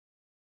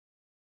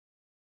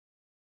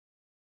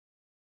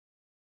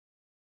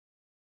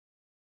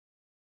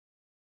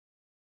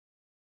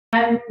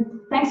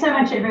Thanks so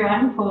much,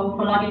 everyone, for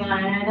logging on.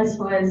 I know this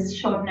was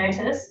short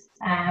notice,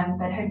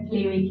 but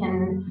hopefully we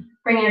can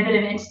bring a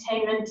bit of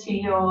entertainment to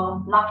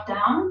your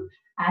lockdown.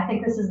 I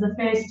think this is the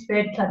first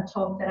Bird Club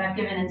talk that I've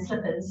given in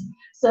slippers,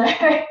 so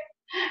I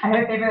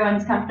hope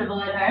everyone's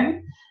comfortable at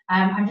home.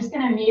 I'm just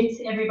going to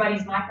mute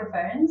everybody's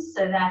microphones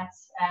so that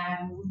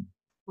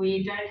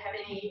we don't have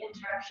any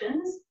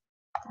interruptions.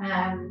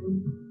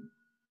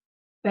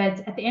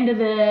 But at the end of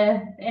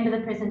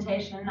the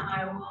presentation,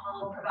 I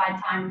will provide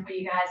time for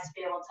you guys to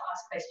be able to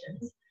ask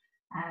questions.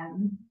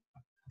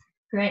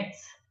 Great.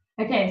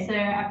 Okay, so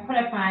I've put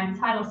up my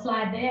title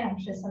slide there. I'm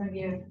sure some of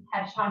you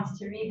have had a chance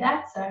to read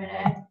that. So I'm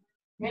going to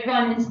move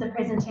on into the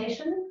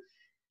presentation.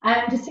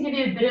 Just to give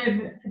you a bit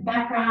of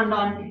background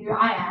on who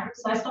I am.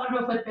 So I started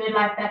off with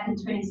BirdLife back in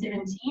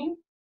 2017.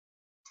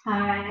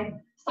 I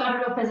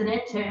started off as an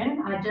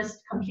intern. I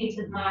just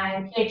completed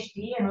my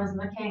PhD and was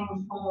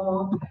looking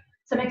for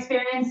some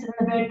experience in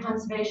the bird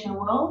conservation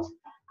world.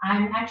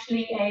 I'm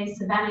actually a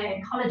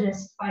savanna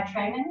ecologist by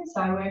training,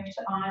 so I worked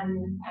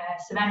on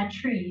savanna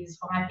trees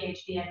for my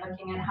PhD and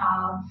looking at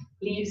how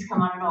leaves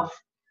come on and off.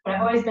 But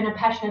I've always been a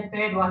passionate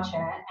bird watcher,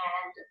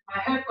 and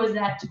my hope was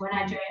that when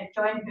I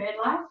joined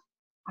BirdLife,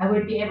 I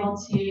would be able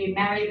to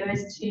marry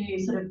those two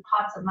sort of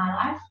parts of my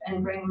life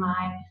and bring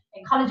my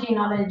ecology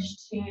knowledge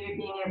to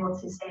being able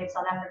to save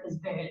South Africa's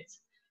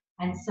birds.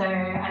 And so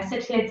I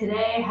sit here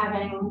today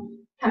having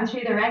come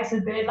through the ranks of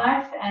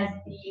BirdLife as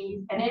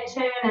an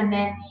intern and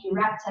then the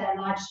raptor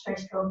and large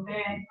terrestrial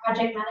bird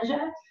project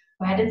manager,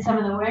 where I did some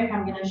of the work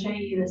I'm going to show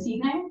you this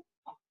evening.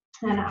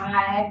 And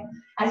I,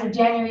 as of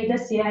January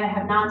this year,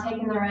 have now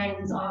taken the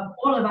reins of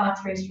all of our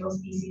terrestrial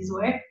species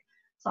work.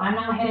 So I'm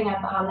now heading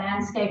up our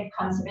landscape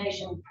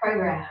conservation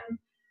program.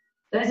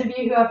 Those of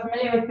you who are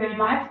familiar with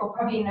BirdLife will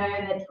probably know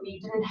that we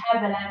didn't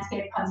have a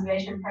landscape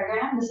conservation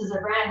program. This is a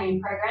brand new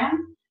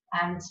program.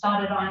 It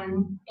started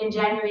in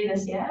January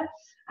this year.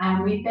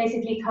 We've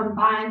basically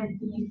combined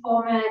the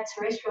former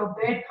terrestrial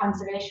bird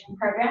conservation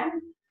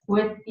program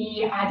with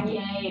the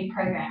IBA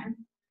program.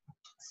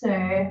 So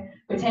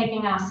we're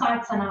taking our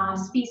sites and our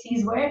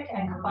species work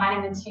and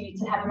combining the two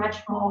to have a much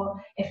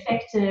more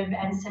effective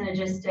and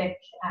synergistic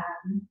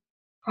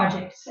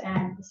project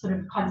and sort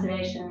of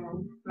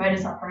conservation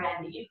modus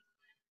operandi.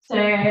 So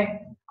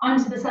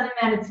on to the southern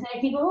banded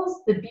snake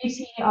eagles. The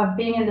beauty of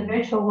being in the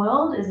virtual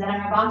world is that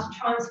I'm about to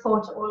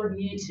transport all of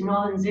you to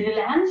northern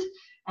Zululand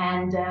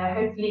and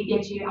hopefully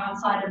get you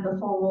outside of the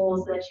four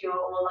walls that you're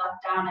all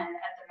locked down in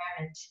at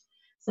the moment.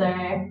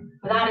 So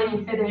without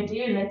any further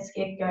ado, let's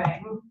get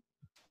going.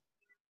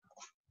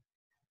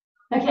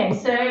 Okay,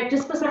 so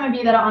just for some of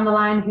you that are on the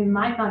line who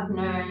might not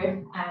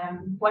know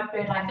what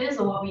BirdLife is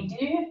or what we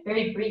do,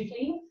 very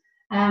briefly,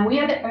 we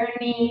are the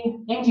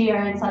only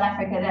NGO in South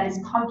Africa that is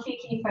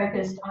completely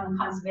focused on the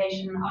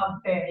conservation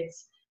of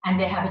birds and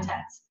their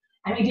habitats.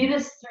 And we do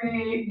this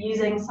through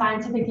using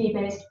scientifically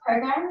based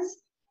programs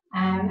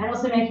and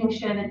also making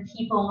sure that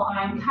people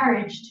are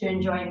encouraged to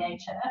enjoy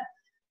nature.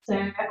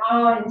 So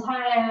our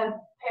entire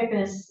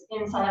purpose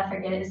in South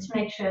Africa is to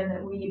make sure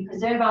that we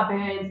preserve our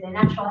birds, their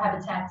natural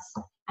habitats,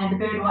 and the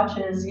bird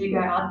watchers who go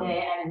out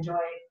there and enjoy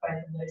both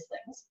of those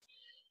things.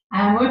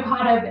 We're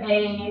part of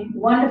a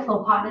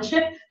wonderful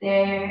partnership.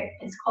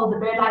 It's called the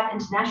BirdLife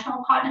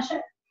International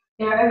Partnership.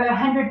 There are over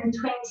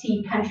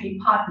 120 country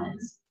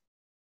partners,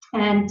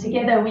 and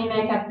together we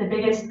make up the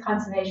biggest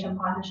conservation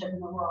partnership in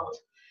the world.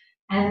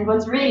 And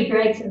what's really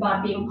great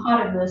about being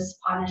part of this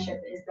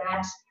partnership is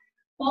that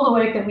all the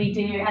work that we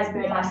do as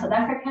BirdLife South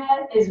Africa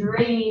is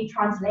really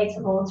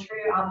translatable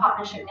through our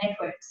partnership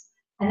networks.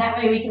 And that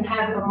way we can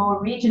have a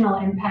more regional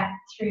impact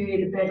through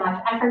the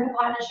BirdLife Africa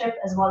partnership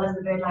as well as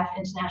the BirdLife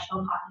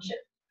International partnership.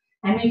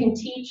 And we can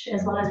teach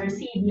as well as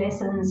receive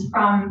lessons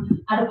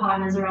from other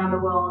partners around the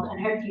world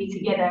and hopefully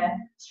together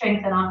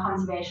strengthen our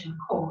conservation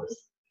cause.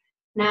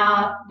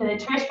 Now, the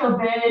terrestrial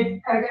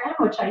bird program,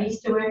 which I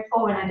used to work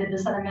for when I did the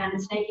southern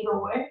banded snake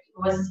eagle work,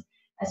 was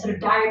a sort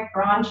of direct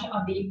branch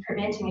of the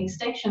Preventing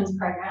Extinctions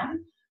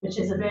program, which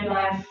is a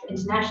BirdLife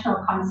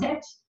International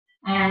concept.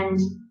 And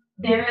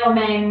the real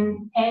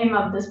main aim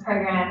of this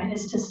program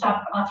is to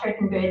stop our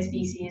threatened bird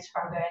species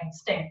from going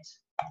extinct.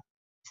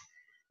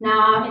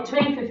 Now, in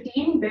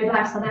 2015,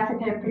 BirdLife South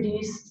Africa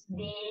produced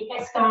the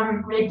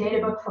ESCOM Red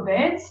Data Book for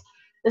Birds.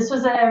 This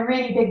was a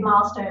really big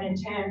milestone in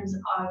terms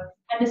of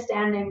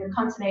understanding the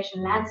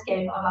conservation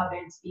landscape of our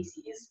bird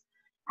species.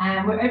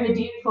 We're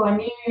overdue for a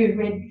new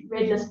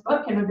red list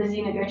book, and we're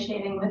busy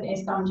negotiating with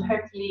ESCOM to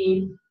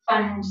hopefully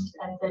fund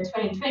the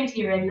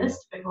 2020 red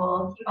list, but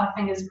we'll keep our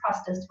fingers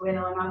crossed as to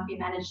whether or not we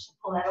manage to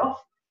pull that off.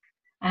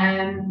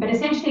 But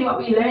essentially what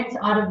we learned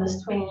out of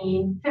this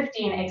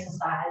 2015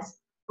 exercise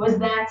was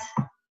that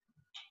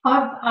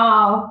of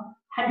our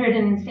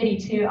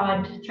 132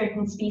 odd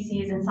threatened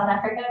species in South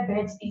Africa,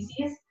 bird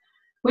species,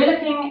 we're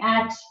looking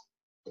at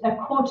a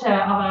quarter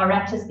of our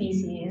raptor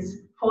species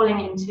falling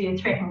into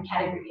threatened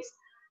categories.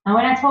 Now,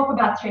 when I talk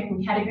about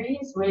threatened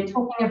categories, we're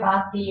talking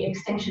about the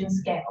extinction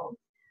scale.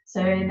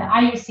 So the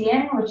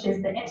IUCN, which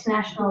is the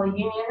International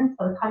Union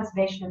for the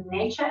Conservation of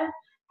Nature,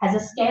 has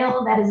a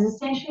scale that is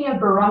essentially a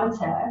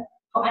barometer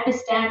for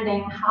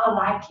understanding how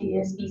likely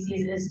a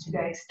species is to go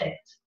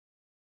extinct.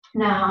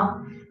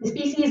 Now, the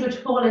species which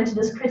fall into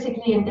this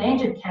critically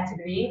endangered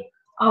category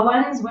are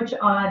ones which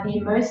are the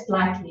most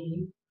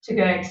likely to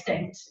go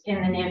extinct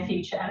in the near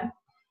future.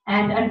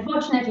 And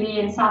unfortunately,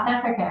 in South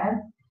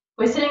Africa,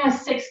 we're sitting with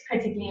 6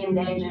 critically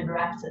endangered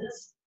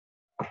raptors.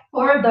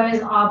 4 of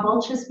those are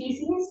vulture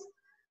species,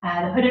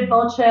 the hooded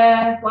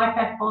vulture,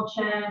 white-backed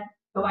vulture,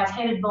 the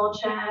white-headed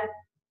vulture.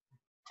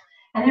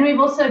 And then we've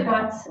also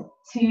got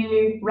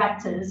 2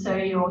 raptors, so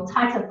your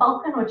tighter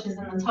falcon, which is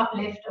in the top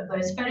left of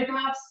those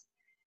photographs,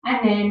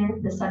 and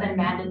then the southern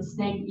banded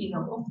snake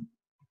eagle.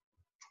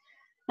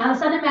 Now, the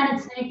southern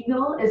banded snake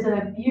eagle is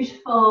a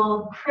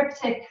beautiful,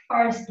 cryptic,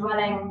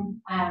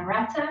 forest-dwelling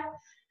raptor.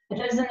 It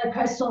lives in the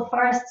coastal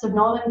forests of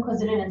northern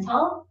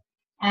KwaZulu-Natal.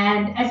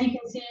 And as you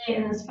can see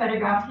in this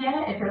photograph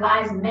here, it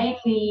relies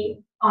mainly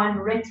on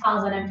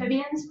reptiles and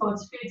amphibians for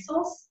its food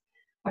source.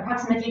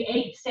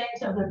 Approximately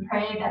 80% of the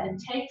prey that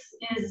it takes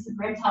is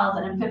reptiles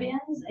and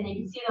amphibians. And you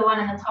can see the one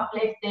in the top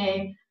left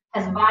there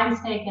has a vine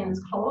snake in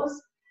its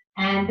claws.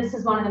 And this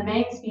is one of the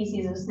main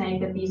species of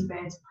snake that these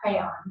birds prey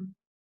on.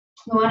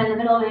 The one in the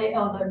middle there,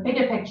 or the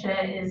bigger picture,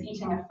 is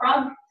eating a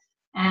frog.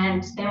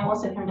 And they will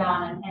also come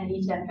down and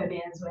eat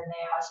amphibians when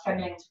they are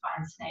struggling to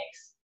find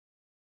snakes.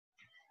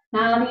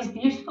 Now, these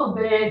beautiful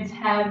birds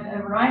have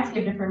a variety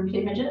of different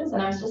plumages,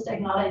 and I must just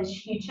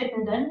acknowledge Hugh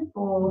Chittenden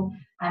for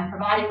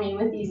providing me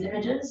with these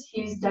images.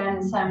 Hugh's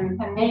done some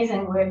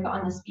amazing work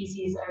on the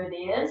species over the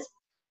years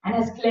and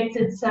has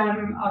collected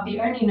some of the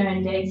only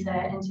known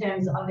data in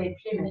terms of their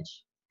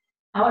plumage.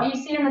 Now, what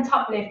you see in the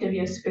top left of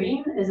your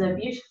screen is a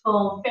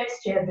beautiful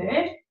first-year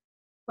bird.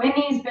 When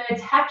these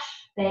birds hatch,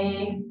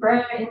 they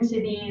grow into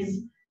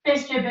these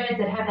first-year birds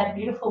that have that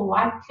beautiful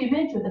white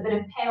plumage with a bit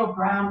of pale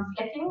brown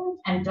flecking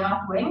and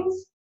dark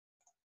wings.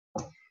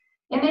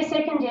 In their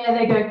second year,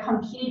 they go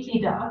completely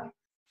dark.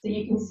 So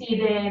you can see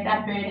there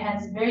that bird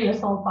has very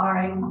little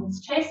barring on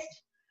its chest,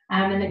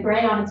 and the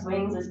grey on its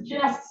wings is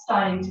just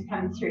starting to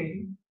come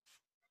through.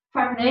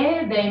 From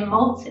there, they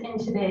molt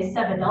into their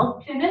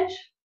sub-adult plumage.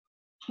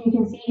 You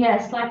can see here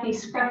a slightly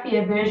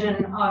scruffier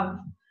version of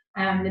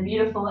the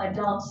beautiful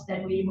adults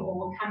that we've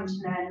all come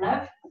to know and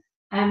love.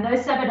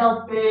 Those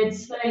sub-adult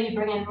birds slowly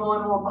bring in more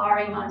and more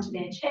barring onto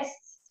their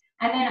chests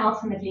and then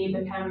ultimately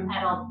become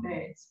adult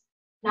birds.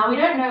 Now, we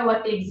don't know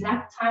what the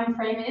exact time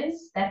frame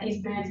is that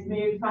these birds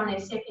move from their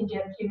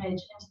second-year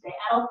plumage into their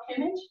adult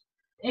plumage.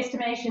 The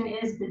estimation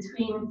is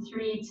between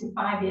 3 to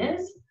 5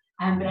 years,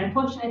 but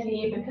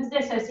unfortunately, because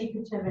they're so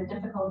secretive and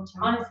difficult to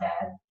monitor,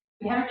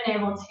 we haven't been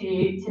able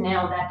to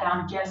nail that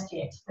down just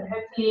yet. But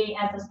hopefully,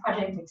 as this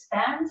project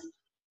expands,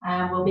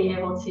 we'll be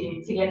able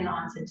to get an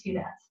answer to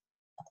that.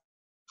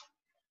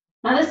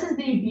 Now, this is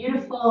the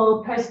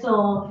beautiful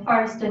coastal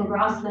forest and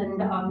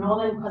grassland of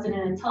northern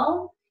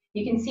KwaZulu-Natal.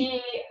 You can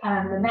see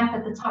the map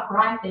at the top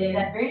right there,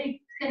 that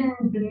very thin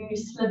blue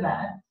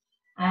sliver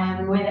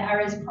where the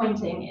arrow is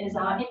pointing is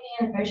our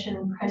Indian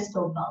Ocean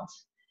coastal belt.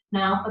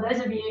 Now, for those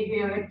of you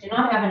who do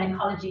not have an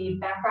ecology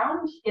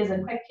background, here's a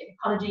quick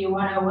ecology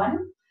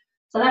 101.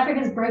 South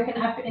Africa is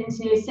broken up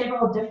into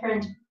several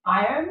different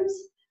biomes.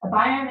 A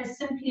biome is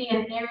simply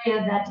an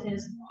area that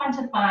is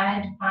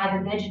quantified by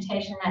the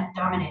vegetation that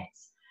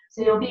dominates.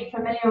 So you'll be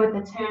familiar with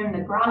the term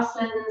the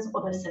grasslands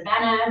or the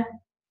savanna.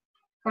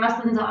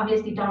 Grasslands are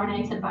obviously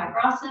dominated by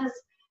grasses.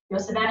 Your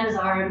savannas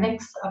are a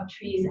mix of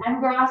trees and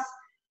grass.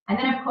 And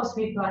then, of course,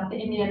 we've got the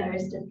Indian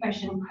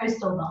Ocean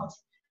coastal belt.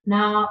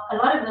 Now, a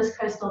lot of this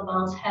coastal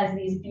belt has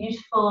these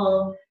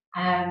beautiful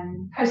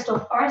coastal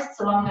forests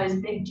along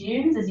those big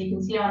dunes, as you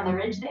can see on the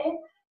ridge there.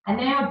 And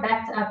they are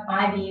backed up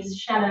by these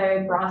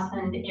shallow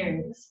grassland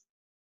areas.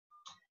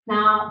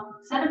 Now,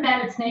 southern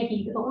banded snake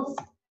eagles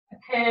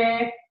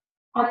occur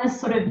on this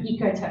sort of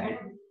ecotone.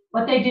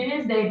 What they do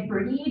is they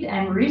breed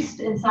and roost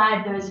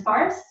inside those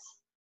forests,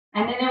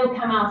 and then they will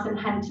come out and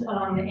hunt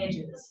along the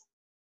edges.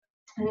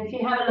 And if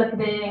you have a look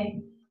there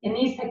in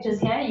these pictures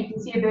here, you can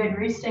see a bird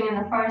roosting in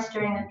the forest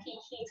during the peak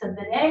heat of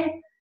the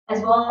day,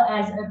 as well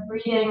as a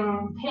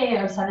breeding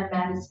pair of southern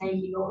banded snake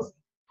eagles.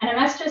 And I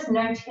must just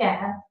note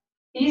here,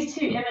 these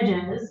 2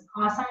 images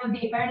are some of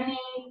the only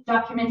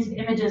documented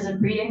images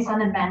of breeding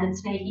southern banded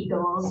snake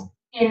eagles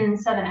in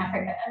southern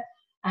Africa.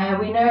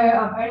 We know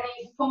of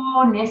only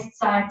 4 nest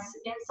sites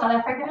in South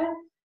Africa,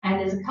 and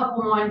there's a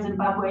couple more in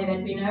Zimbabwe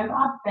that we know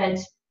about, but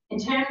in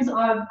terms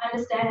of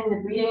understanding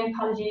the breeding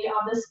ecology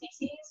of this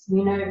species,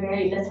 we know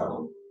very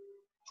little.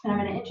 And I'm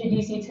going to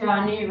introduce you to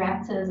our new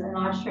raptors and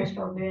large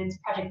terrestrial birds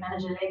project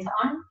manager later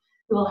on,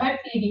 who will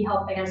hopefully be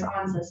helping us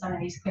answer some of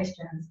these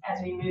questions as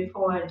we move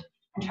forward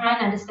and try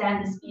and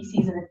understand the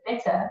species a bit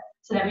better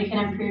so that we can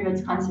improve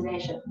its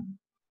conservation.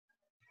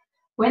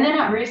 When they're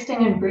not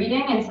roosting and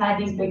breeding inside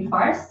these big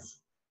forests,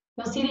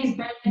 you'll see these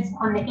birds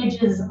on the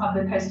edges of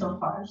the coastal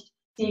forest.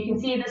 So you can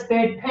see this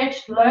bird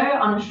perched low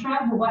on a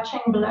shrub watching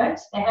below it.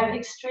 They have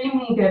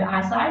extremely good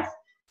eyesight,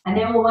 and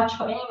they will watch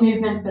for any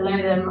movement below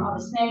them of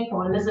a snake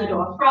or a lizard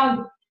or a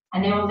frog,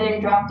 and they will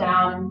then drop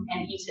down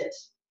and eat it.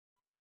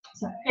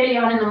 So early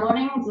on in the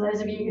morning,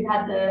 those of you who've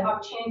had the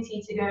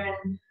opportunity to go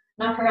and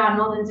knock around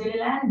northern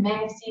Zululand may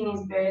have seen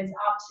these birds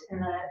out in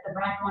the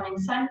bright morning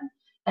sun.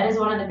 That is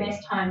one of the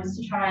best times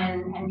to try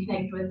and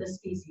connect with the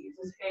species,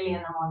 is early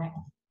in the morning.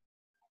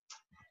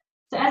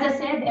 So as I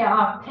said, they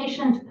are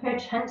patient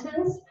perch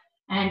hunters,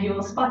 and you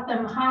will spot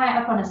them high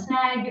up on a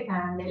snag.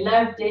 They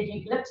love dead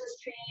eucalyptus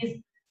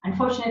trees.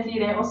 Unfortunately,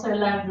 they also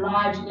love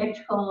large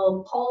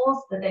electrical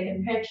poles that they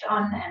can perch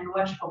on and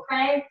watch for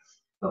prey,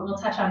 but we'll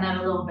touch on that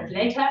a little bit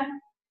later.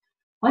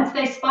 Once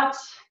they spot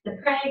the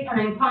prey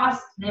coming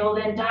past, they will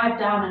then dive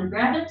down and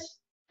grab it.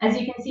 As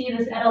you can see,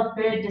 this adult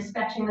bird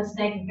dispatching the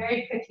snake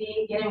very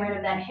quickly, getting rid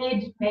of that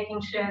head,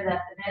 making sure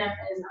that the venom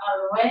is out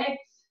of the way,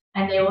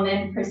 and they will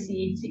then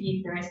proceed to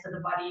eat the rest of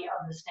the body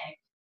of the snake.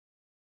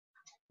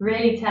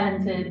 Really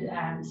talented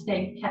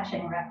snake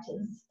catching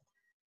raptors.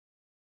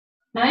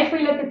 Now, if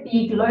we look at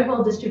the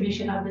global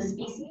distribution of the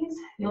species,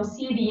 you'll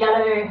see the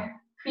yellow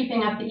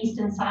creeping up the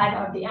eastern side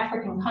of the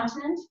African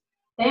continent.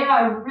 They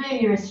are a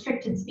really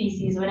restricted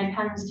species when it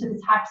comes to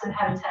the types of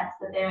habitats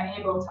that they are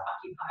able to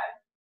occupy.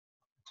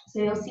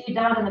 So you'll see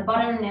down in the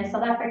bottom near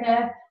South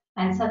Africa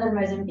and southern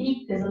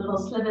Mozambique, there's a little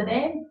sliver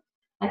there.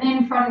 And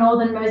then from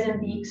northern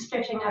Mozambique,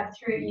 stretching up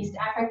through East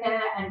Africa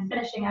and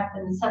finishing up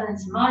in southern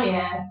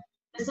Somalia,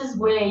 this is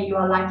where you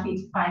are likely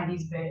to find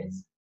these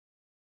birds.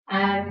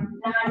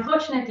 Now,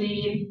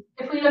 unfortunately,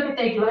 if we look at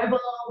their global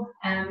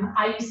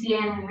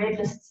IUCN Red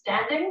List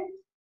standing,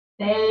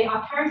 they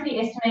are currently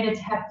estimated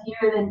to have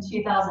fewer than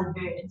 2,000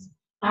 birds.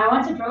 Now, I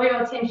want to draw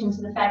your attention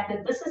to the fact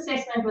that this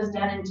assessment was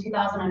done in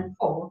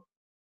 2004.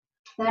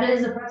 That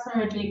is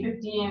approximately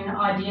 15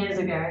 odd years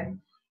ago,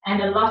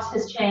 and a lot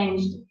has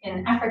changed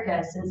in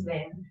Africa since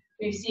then.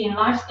 We've seen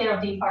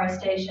large-scale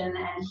deforestation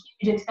and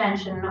huge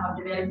expansion of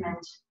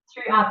development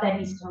throughout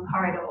that eastern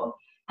corridor,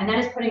 and that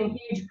is putting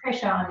huge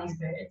pressure on these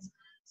birds.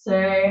 So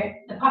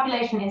the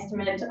population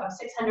estimate of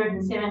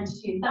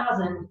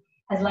 672,000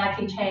 has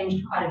likely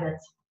changed quite a bit.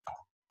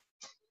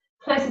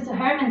 Closer to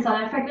home in South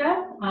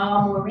Africa,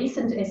 our more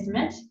recent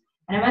estimate,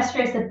 and I must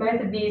stress that both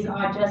of these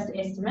are just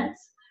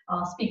estimates.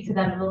 I'll speak to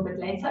that a little bit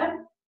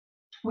later.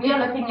 We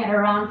are looking at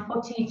around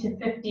 40 to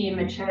 50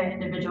 mature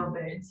individual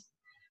birds.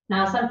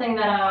 Now, something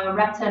that our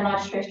Raptor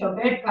Large Terrestrial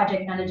Bird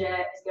Project Manager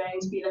is going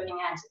to be looking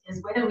at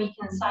is whether we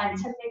can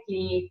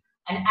scientifically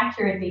and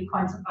accurately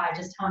quantify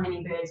just how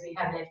many birds we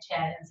have left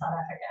here in South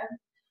Africa.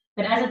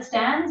 But as it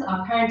stands,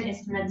 our current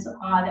estimates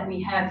are that we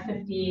have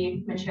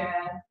 50 mature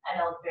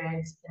adult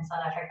birds in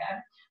South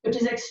Africa, which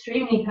is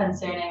extremely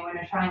concerning when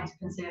we're trying to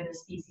conserve the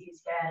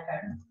species here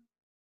at home.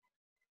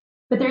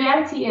 But the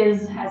reality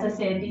is, as I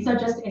said, these are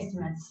just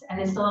estimates, and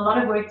there's still a lot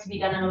of work to be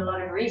done and a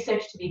lot of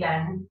research to be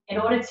done in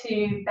order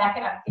to back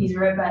up these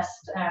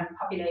robust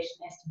population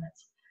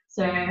estimates.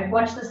 So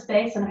watch this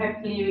space, and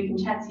hopefully we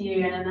can chat to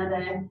you in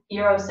another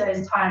year or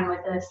so's time with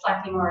a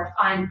slightly more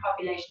refined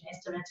population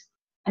estimate,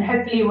 and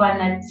hopefully one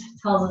that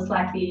tells a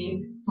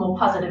slightly more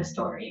positive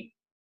story.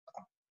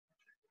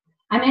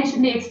 I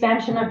mentioned the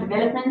expansion of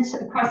development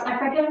across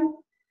Africa.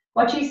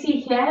 What you see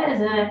here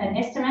is an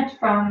estimate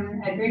from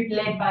a group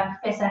led by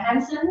Professor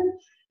Hansen,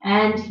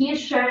 and he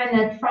has shown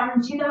that from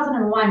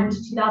 2001 to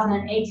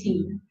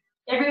 2018,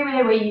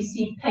 everywhere where you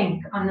see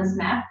pink on this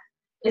map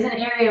is an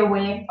area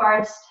where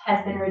forest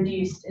has been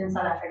reduced in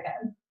South Africa.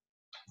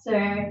 So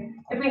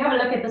if we have a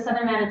look at the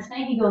southern banded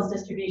snake eagles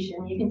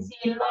distribution, you can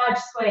see large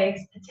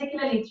swathes,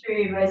 particularly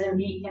through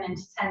Mozambique and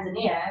into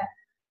Tanzania,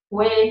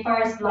 where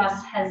forest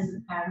loss has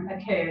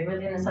occurred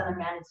within the southern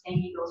banded snake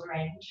eagles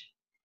range.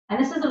 And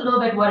this is a little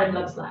bit what it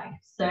looks like.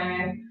 So,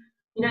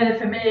 you know, the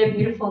familiar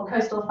beautiful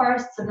coastal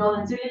forests of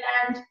northern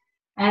Zululand,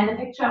 and the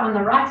picture on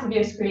the right of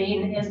your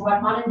screen is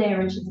what modern day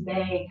Richards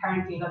Bay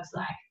currently looks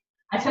like.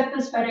 I took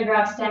this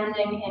photograph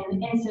standing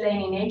in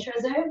Insulane Nature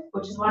Reserve,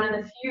 which is one of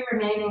the few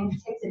remaining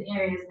protected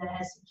areas that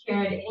has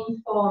secured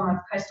any form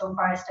of coastal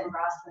forest and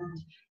grassland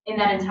in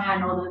that entire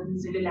northern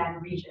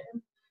Zululand region.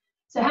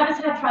 So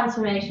habitat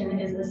transformation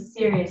is a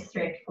serious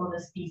threat for the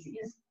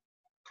species.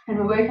 And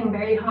we're working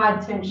very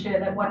hard to ensure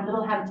that what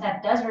little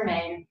habitat does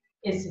remain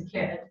is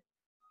secured.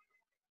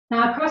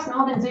 Now, across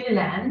northern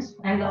Zululand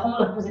and the whole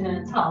of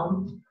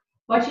KwaZulu-Natal,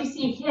 what you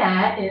see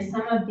here is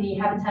some of the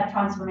habitat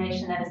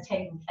transformation that has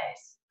taken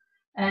place.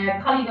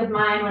 A colleague of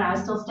mine, when I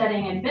was still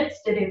studying at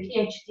BITS, did a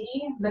PhD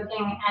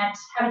looking at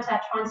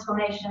habitat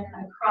transformation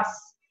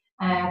across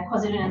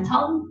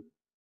KwaZulu-Natal.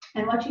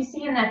 And what you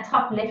see in that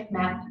top left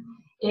map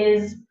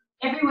is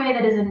everywhere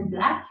that is in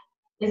black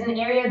is an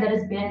area that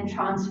has been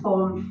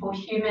transformed for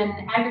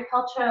human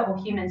agriculture or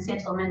human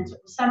settlement, or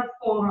some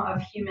form of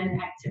human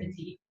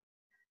activity.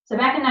 So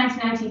back in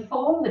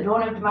 1994, the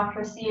dawn of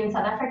democracy in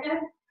South Africa,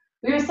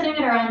 we were sitting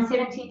at around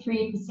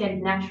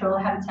 73% natural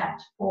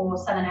habitat for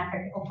Southern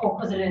Africa, or for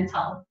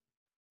KwaZulu-Natal.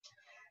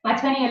 By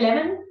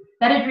 2011,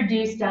 that had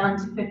reduced down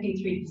to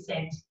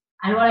 53%.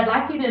 And what I'd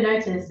like you to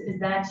notice is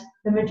that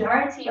the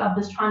majority of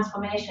this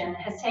transformation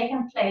has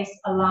taken place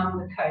along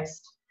the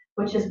coast,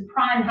 which is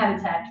prime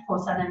habitat for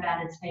southern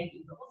banded snake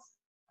eagles.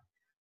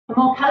 A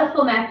more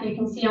colorful map you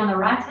can see on the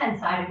right-hand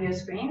side of your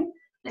screen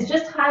is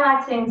just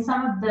highlighting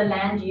some of the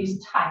land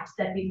use types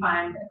that we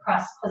find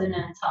across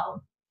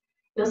KwaZulu-Natal.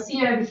 You'll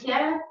see over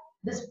here,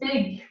 this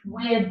big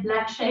weird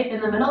black shape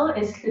in the middle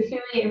is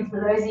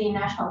Mfolozi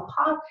National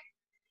Park.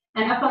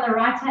 And up on the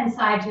right-hand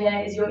side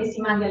here is your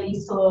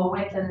Isimangaliso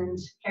wetland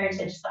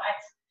heritage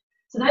site.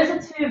 So those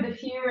are two of the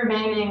few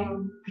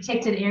remaining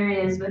protected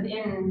areas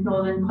within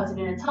northern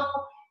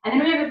KwaZulu-Natal. And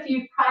then we have a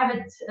few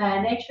private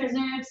nature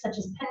reserves, such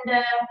as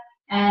Pinda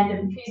and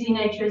Mkuzi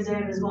Nature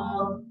Reserve as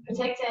well,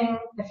 protecting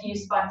a few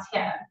spots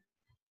here.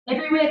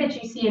 Everywhere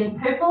that you see in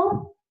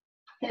purple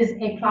is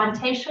a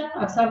plantation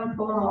of some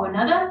form or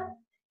another.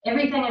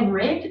 Everything in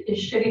red is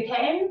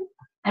sugarcane,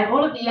 and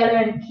all of the yellow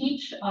and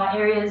peach are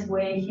areas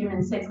where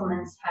human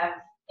settlements have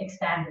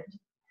expanded.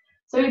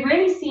 So we've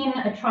really seen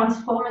a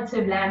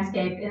transformative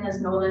landscape in this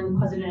northern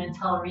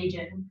KwaZulu-Natal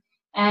region,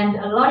 and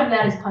a lot of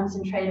that is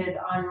concentrated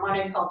on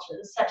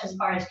monocultures such as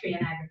forestry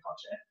and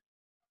agriculture.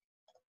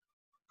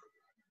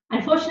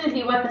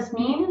 Unfortunately, what this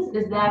means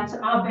is that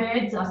our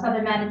birds, our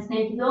southern banded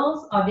snake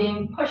eagles, are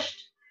being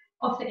pushed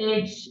off the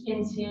edge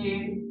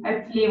into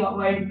hopefully what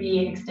won't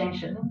be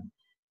extinction.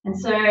 And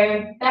so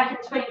back in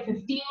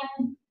 2015,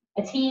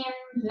 a team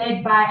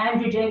led by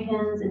Andrew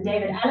Jenkins and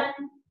David Allen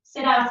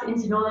set out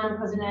into northern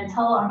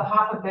KwaZulu-Natal on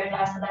behalf of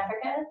BirdLife South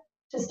Africa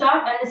to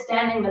start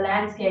understanding the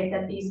landscape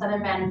that these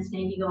southern banded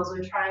snake eagles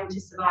were trying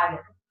to survive in.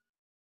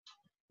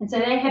 And so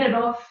they headed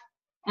off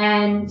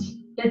and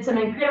did some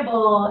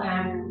incredible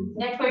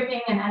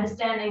networking and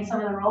understanding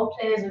some of the role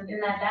players within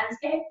that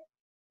landscape,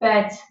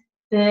 but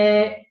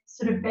the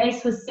sort of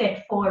base was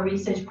set for a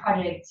research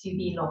project to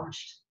be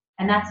launched,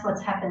 and that's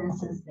what's happened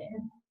since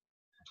then.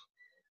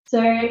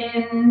 So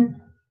in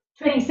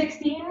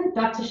 2016,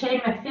 Dr.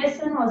 Shane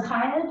McPherson was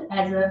hired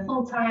as a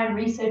full-time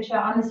researcher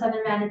on the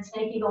Southern Banded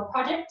Snake Eagle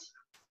project.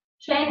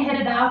 Shane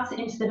headed out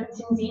into the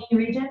Mtunzini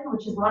region,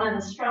 which is one of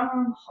the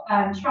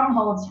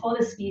strongholds for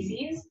the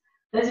species.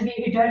 Those of you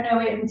who don't know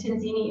where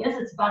Mtunzini is,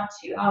 it's about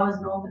 2 hours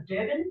north of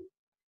Durban.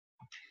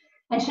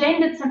 And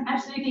Shane did some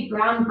absolutely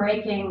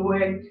groundbreaking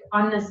work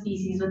on the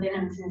species within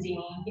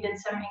Mtunzini. He did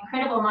some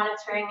incredible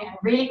monitoring and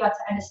really got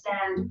to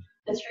understand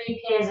the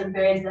 3 pairs of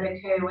birds that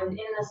occur within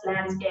this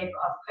landscape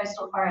of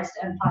coastal forest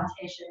and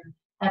plantation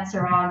that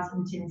surrounds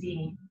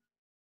Mtunzini.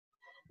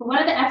 But one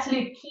of the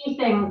absolute key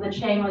things that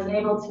Shane was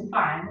able to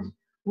find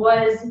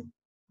was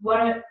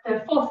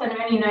the 4th and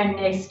only known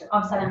nest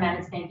of southern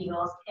banded snake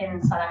eagles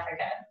in South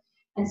Africa.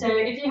 And so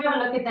if you have a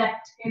look at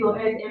that Google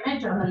Earth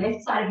image on the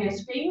left side of your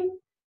screen,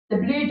 the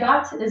blue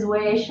dot is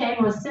where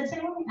Shane was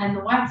sitting, and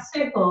the white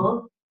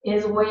circle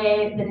is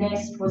where the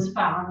nest was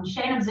found.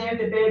 Shane observed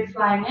a bird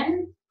flying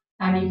in,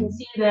 and you can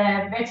see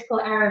the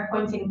vertical arrow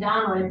pointing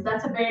downwards.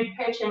 That's a bird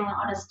perching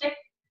on a stick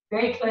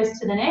very close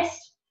to the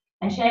nest,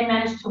 and Shane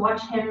managed to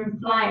watch him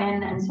fly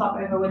in and swap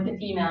over with the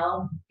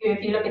female, who,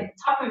 if you look at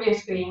the top of your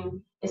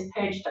screen, is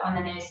perched on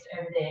the nest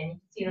over there. And you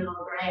can see the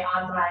little grey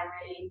outline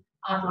really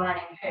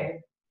outlining her.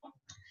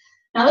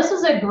 Now, this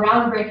was a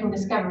groundbreaking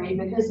discovery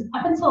because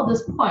up until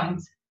this point,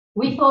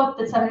 we thought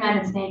that southern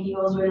banded snake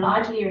eagles were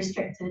largely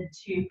restricted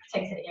to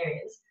protected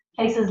areas,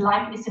 places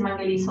like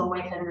Isimangaliso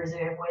Wetland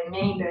Reserve, where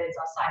many birds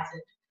are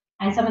sighted,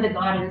 and some of the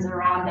gardens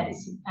around that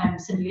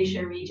St.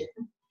 Lucia region.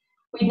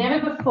 We'd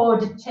never before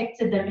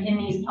detected them in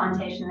these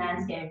plantation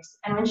landscapes,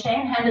 and when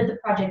Shane handed the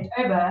project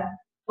over,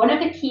 one of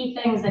the key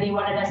things that he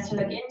wanted us to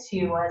look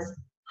into was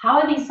how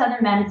are these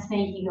southern banded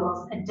snake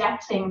eagles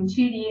adapting to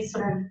these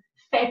sort of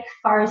fake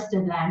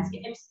forested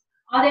landscapes?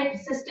 Are they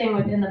persisting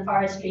within the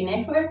forestry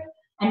network?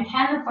 And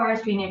can the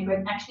forestry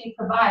network actually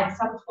provide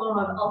some form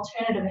of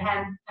alternative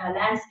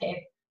landscape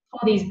for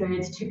these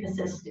birds to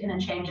persist in a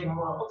changing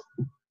world?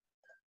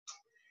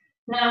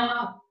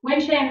 Now, when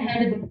Shane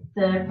handed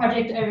the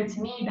project over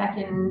to me back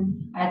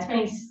in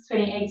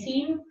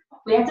 2018,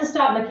 we had to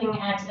start looking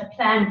at a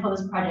plan for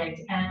this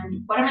project.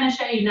 And what I'm going to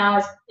show you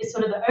now is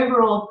sort of the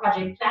overall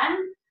project plan,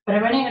 but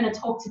I'm only going to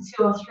talk to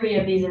 2 or 3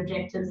 of these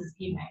objectives this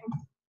evening.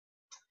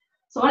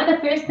 So one of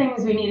the first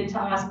things we needed to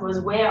ask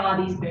was, where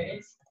are these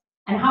birds?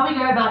 And how we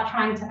go about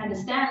trying to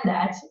understand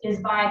that is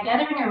by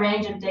gathering a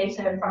range of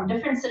data from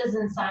different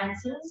citizen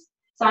scientists.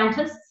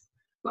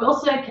 We're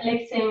also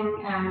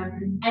collecting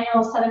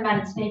annual southern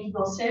banded snake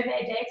eagle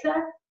survey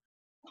data,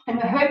 and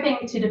we're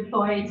hoping to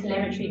deploy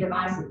telemetry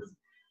devices.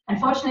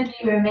 Unfortunately,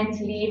 we were meant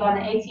to leave on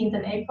the 18th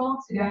of April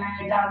to go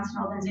down to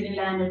northern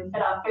Zululand and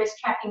fit our first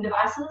tracking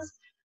devices,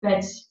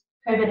 but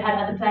COVID had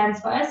other plans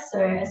for us,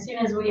 so as soon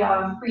as we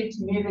are free to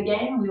move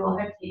again, we will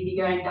hopefully be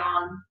going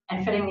down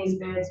and fitting these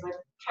birds with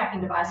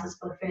tracking devices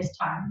for the first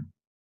time.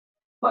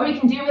 What we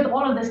can do with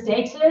all of this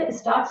data is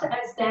start to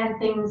understand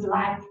things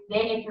like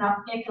their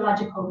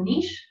ecological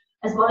niche,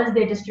 as well as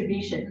their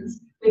distributions.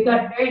 We've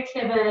got very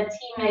clever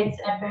teammates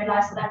at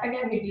BirdLife South Africa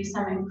who do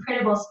some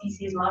incredible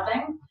species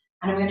modeling,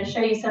 and I'm going to show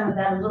you some of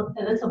that a little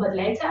bit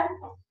later.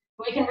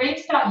 We can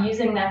really start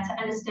using that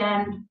to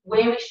understand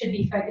where we should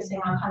be focusing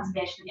on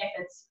conservation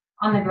efforts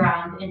on the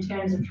ground in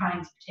terms of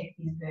trying to protect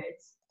these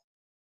birds.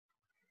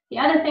 The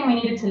other thing we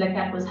needed to look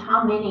at was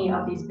how many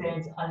of these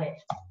birds are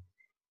left.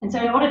 And so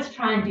in order to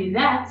try and do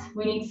that,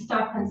 we need to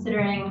start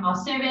considering our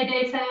survey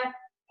data,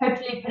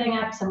 hopefully putting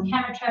up some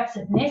camera traps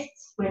at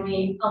nests when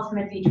we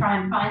ultimately try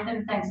and find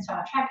them thanks to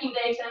our tracking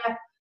data,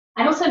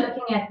 and also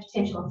looking at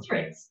potential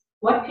threats.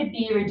 What could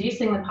be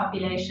reducing the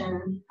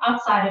population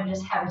outside of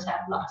just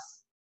habitat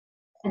loss?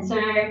 And so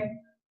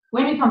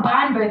when we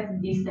combine both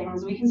of these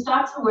things, we can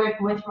start to work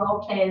with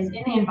role players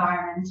in the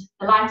environment,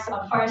 the likes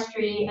of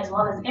forestry as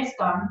well as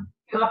Eskom,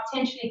 who are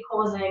potentially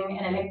causing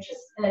an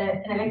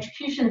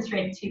electrocution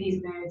threat to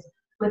these birds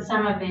with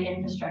some of their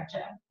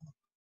infrastructure.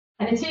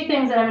 And the two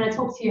things that I'm going to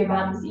talk to you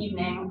about this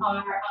evening are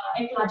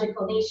our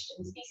ecological niche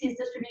and species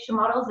distribution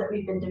models that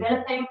we've been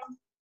developing,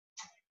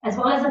 as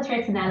well as a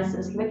threat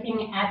analysis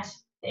looking at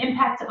the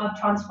impact of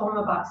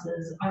transformer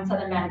boxes on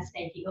southern banded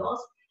snake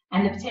eagles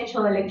and the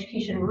potential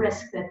electrocution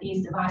risk that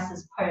these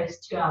devices pose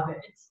to our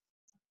birds.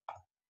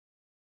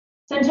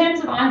 So in terms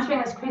of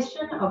answering this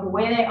question of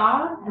where they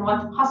are and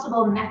what the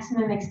possible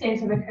maximum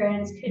extent of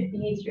occurrence could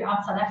be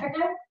throughout South Africa,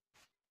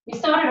 we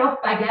started off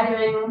by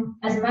gathering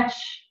as much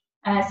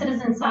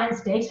citizen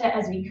science data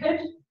as we could.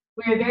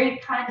 We were very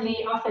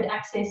kindly offered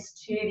access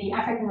to the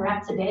African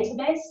raptor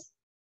database.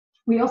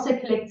 We also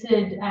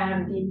collected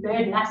the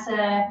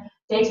BirdLife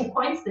data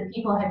points that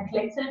people had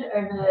collected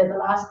over the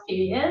last few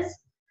years.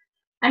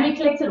 And we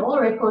collected all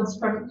records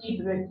from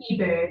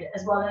eBird,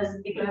 as well as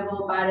the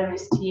Global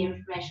Biodiversity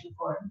Information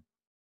Forum.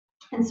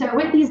 And so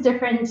with these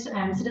different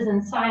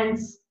citizen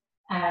science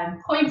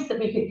points that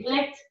we could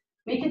collect,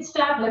 we could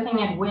start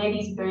looking at where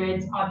these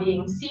birds are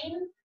being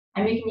seen,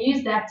 and we can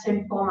use that to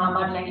inform our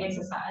modeling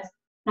exercise.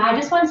 Now, I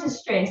just want to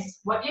stress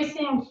what you're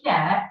seeing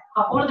here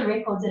are all of the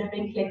records that have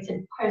been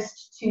collected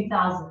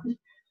post-2000.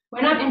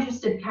 We're not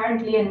interested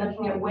currently in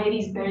looking at where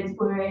these birds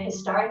were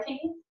historically.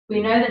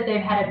 We know that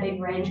they've had a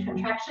big range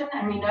contraction,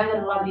 and we know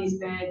that a lot of these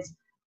birds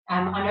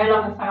are no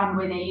longer found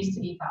where they used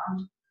to be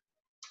found.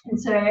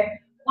 And so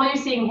what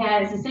you're seeing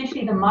here is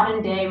essentially the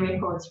modern day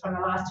records from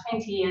the last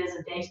 20 years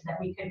of data that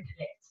we could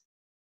collect.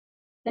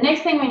 The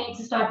next thing we need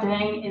to start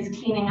doing is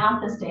cleaning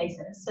out this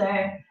data. So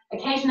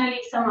occasionally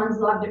someone's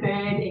logged a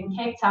bird in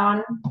Cape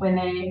Town when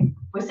they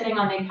were sitting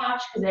on their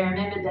couch because they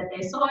remembered that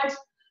they saw it,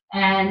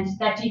 and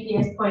that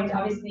GPS point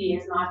obviously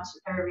is not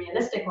a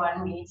realistic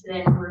one. We need to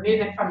then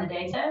remove it from the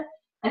data.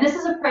 And this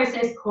is a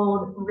process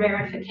called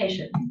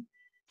rarefication.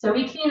 So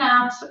we clean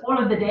out all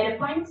of the data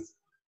points.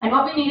 And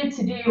what we needed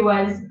to do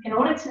was, in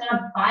order to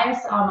not bias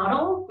our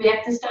model, we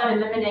have to start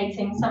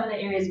eliminating some of the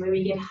areas where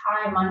we get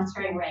high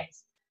monitoring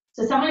rates.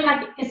 So somewhere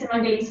like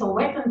Isimangaliso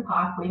Wetland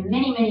Park, where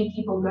many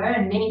people go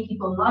and many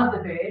people log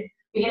the bird,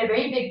 we get a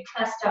very big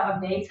cluster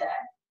of data.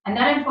 And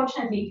that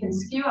unfortunately can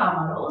skew our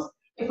models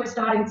if we're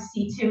starting to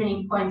see too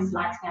many points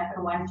lighting up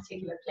in one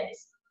particular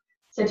place.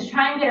 So to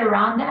try and get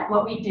around that,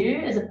 what we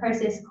do is a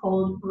process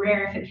called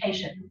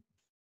rarefication.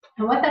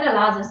 And what that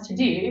allows us to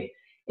do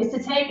is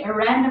to take a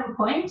random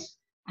point,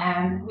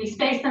 we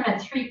space them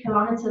at 3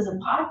 kilometers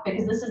apart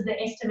because this is the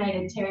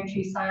estimated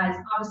territory size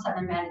of a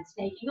southern banded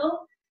snake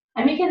eagle.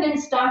 And we can then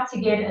start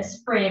to get a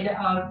spread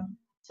of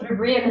sort of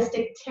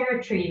realistic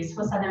territories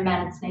for southern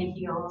banded snake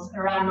eagles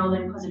around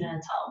northern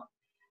KwaZulu-Natal.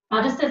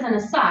 Now, just as an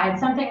aside,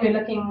 something we're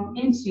looking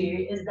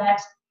into is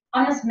that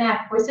on this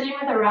map, we're sitting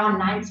with around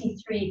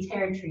 93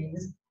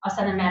 territories of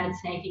southern banded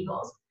snake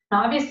eagles.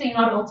 Now, obviously,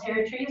 not all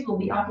territories will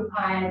be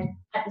occupied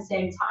at the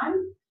same time,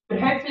 but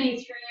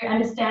hopefully through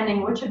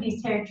understanding which of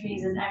these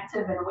territories is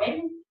active and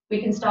when,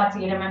 we can start to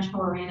get a much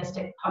more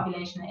realistic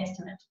population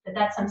estimate. But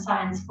that's some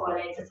science for a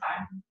later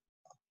time.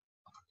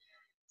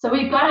 So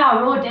we've got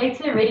our raw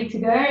data ready to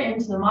go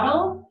into the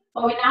model.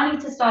 What we now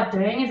need to start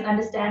doing is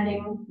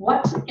understanding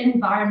what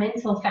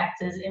environmental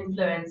factors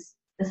influence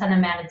the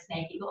southern banded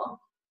snake eagle.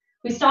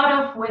 We start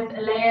off with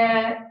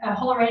a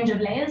whole range of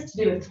layers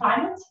to do with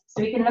climate.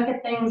 So we can look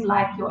at things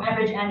like your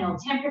average annual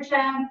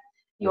temperature,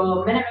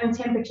 your minimum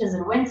temperatures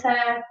in winter,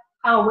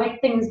 how wet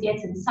things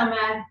get in summer.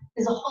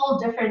 There's a whole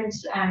different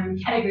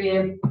category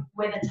of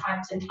weather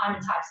types and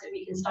climate types that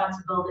we can start to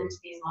build into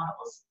these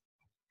models.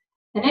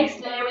 The next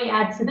layer we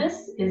add to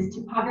this is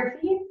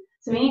topography.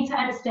 So we need to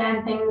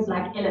understand things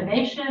like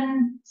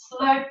elevation,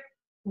 slope,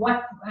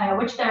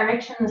 which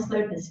direction the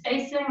slope is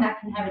facing,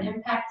 that can have an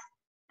impact,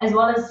 as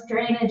well as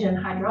drainage and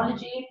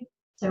hydrology,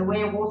 so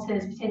where water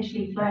is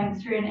potentially flowing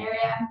through an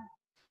area.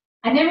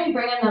 And then we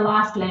bring in the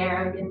last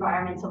layer of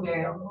environmental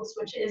variables,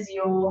 which is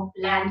your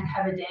land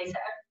cover data.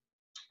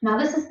 Now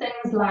this is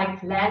things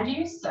like land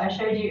use. So I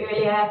showed you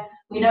earlier,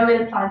 we know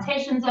where the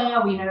plantations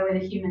are, we know where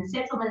the human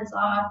settlements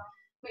are.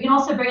 We can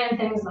also bring in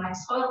things like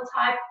soil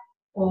type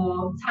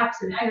or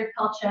types of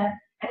agriculture,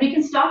 and we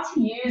can start to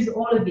use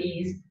all of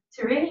these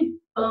to really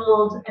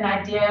build an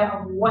idea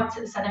of what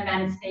the southern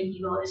banded snake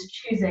eagle is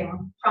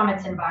choosing from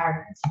its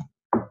environment.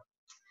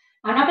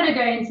 I'm not going to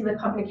go into the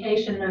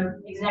complication of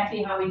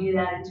exactly how we do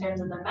that in terms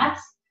of the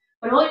maths,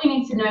 but all you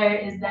need to know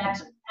is that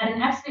at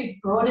an absolute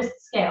broadest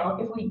scale,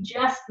 if we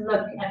just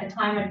look at the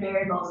climate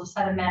variables of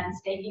southern banded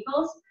snake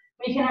eagles,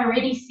 we can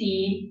already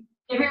see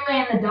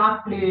everywhere in the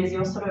dark blue is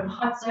your sort of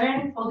hot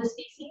zone for the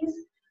species.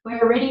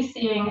 We're already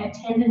seeing a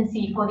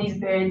tendency for these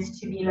birds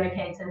to be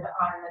located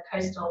on the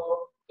coastal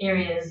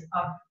areas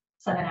of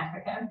southern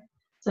Africa.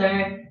 So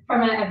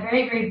from a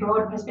very, very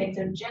broad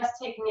perspective, just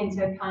taking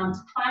into account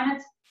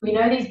climate, we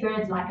know these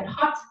birds like it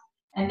hot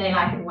and they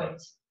like it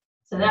wet.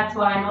 So that's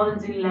why Northern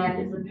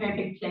Zululand is the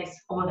perfect place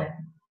for them.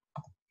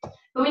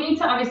 But we need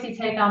to obviously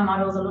take our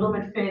models a little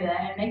bit further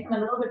and make them a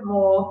little bit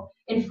more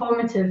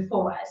informative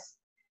for us.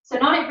 So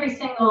not every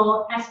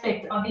single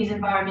aspect of these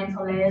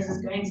environmental layers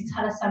is going to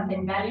tell us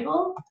something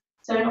valuable.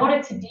 So in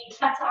order to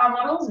declutter our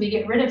models, we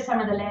get rid of some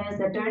of the layers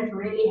that don't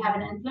really have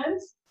an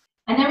influence.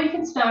 And then we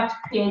can start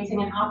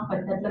creating an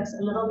output that looks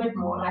a little bit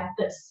more like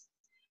this.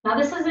 Now,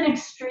 this is an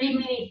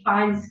extremely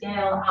fine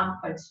scale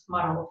output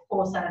model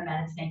for southern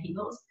banded snake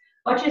eagles.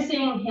 What you're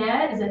seeing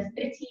here is a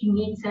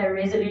 30-meter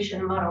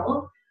resolution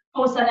model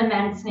for southern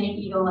banded snake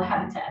eagle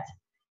habitat.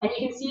 And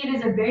you can see it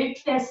is a very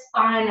clear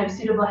spine of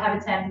suitable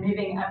habitat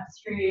moving up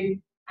through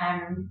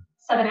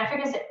southern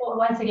Africa. So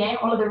once again,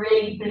 all of the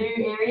really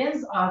blue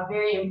areas are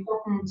very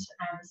important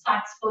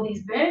sites for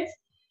these birds.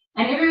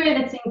 And everywhere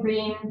that's in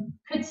green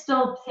could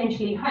still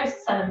potentially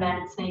host southern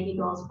banded snake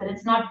eagles, but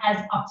it's not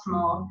as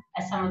optimal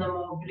as some of the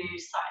more blue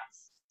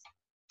sites.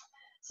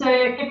 So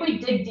if we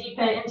dig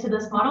deeper into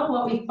this model,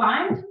 what we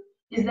find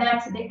is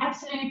that the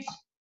absolute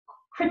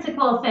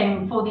critical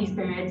thing for these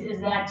birds is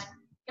that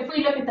if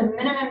we look at the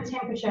minimum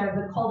temperature of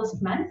the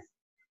coldest month,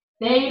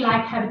 they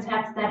like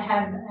habitats that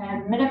have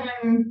a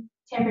minimum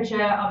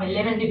temperature of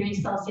 11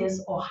 degrees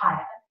Celsius or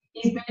higher.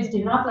 These birds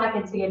do not like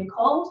it to get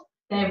cold.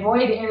 They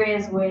avoid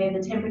areas where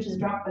the temperatures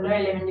drop below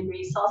 11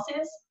 degrees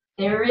Celsius.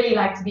 They really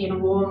like to be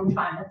in warm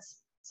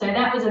climates. So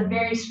that was a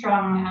very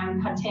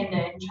strong contender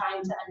in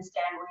trying to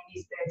understand where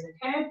these birds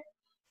occur.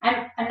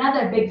 And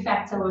another big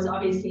factor was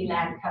obviously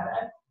land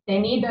cover. They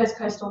need those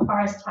coastal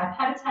forest type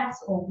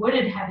habitats or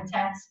wooded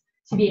habitats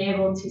to be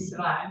able to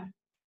survive.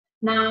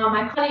 Now,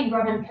 my colleague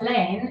Robin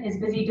Pillane is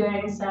busy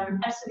doing some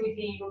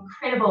absolutely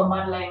incredible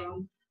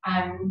modeling,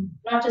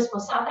 not just for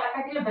South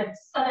Africa, but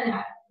Southern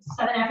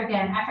Africa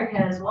and Africa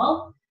as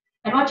well.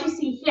 And what you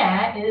see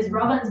here is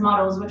Robin's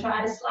models, which are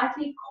at a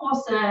slightly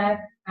coarser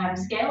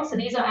scale. So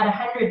these are at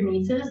 100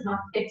 meters, not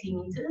 50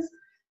 meters.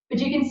 But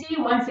you can see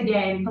once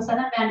again, for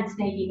southern banded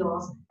snake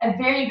eagles, a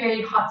very,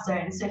 very hot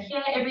zone. So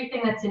here,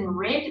 everything that's in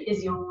red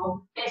is your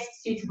best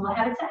suitable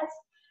habitats.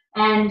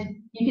 And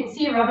you can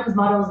see Robin's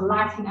models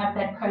lighting up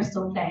that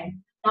coastal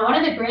plain. Now, one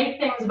of the great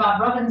things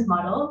about Robin's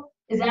model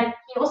is that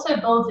he also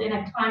builds in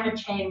a climate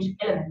change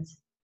element.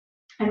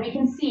 And we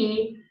can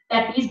see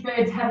that these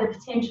birds have the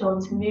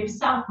potential to move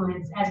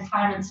southwards as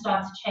climate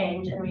starts to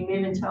change and we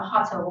move into a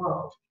hotter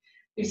world.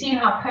 We've seen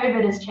how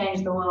COVID has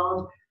changed the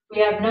world. We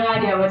have no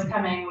idea what's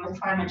coming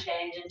with climate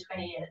change in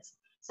 20 years.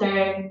 So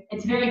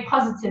it's very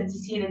positive to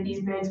see that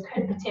these birds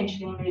could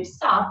potentially move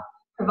south,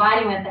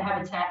 providing that the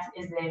habitat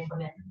is there for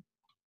them.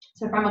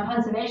 So from a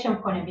conservation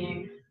point of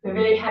view, we're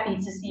very happy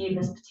to see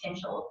this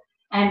potential.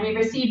 And we've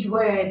received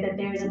word that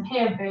there is a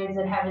pair of birds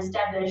that have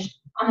established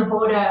on the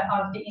border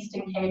of the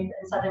Eastern Cape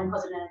and Southern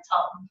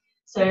KwaZulu-Natal.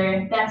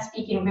 So that's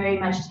speaking very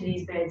much to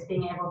these birds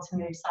being able to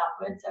move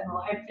southwards, and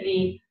we'll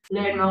hopefully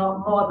learn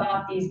more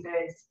about these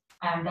birds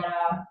that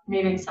are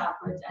moving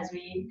southwards as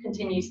we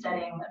continue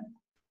studying them.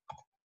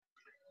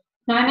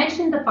 Now, I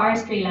mentioned the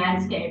forestry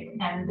landscape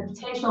and the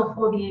potential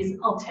for these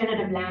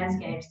alternative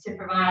landscapes to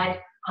provide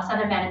our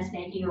southern banded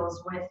snake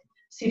eagles with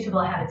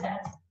suitable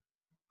habitats.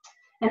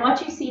 And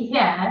what you see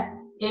here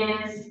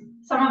is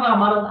some of our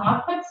modeled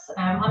outputs.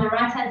 On the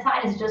right-hand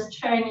side is just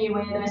showing you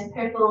where those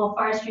purple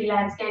forestry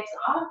landscapes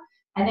are.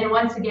 And then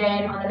once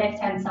again, on the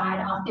left-hand side,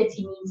 our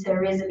 30-meter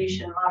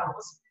resolution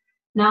models.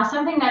 Now,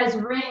 something that is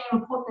really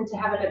important to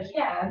have a look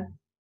here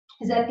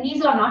is that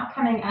these are not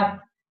coming up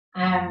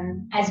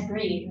as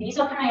green. These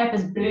are coming up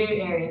as blue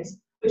areas,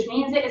 which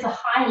means there is a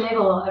high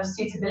level of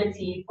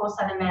suitability for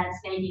southern banded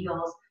snake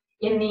eagles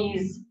in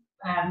these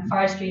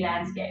forestry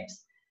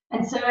landscapes.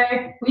 And so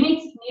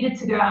we needed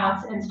to go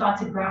out and start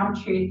to ground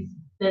truth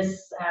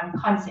this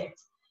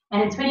concept.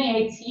 And in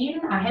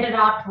 2018, I headed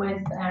out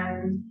with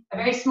a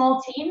very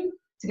small team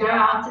to go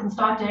out and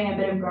start doing a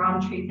bit of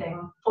ground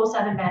truthing for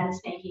southern banded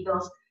snake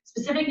eagles,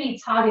 specifically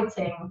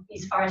targeting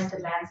these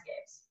forested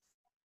landscapes.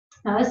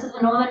 Now, this is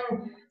the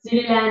northern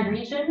Zululand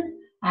region.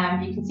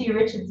 You can see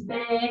Richards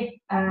Bay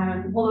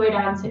all the way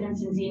down to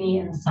Mzanzini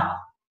in the south.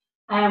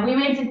 We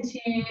went into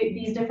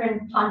these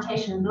different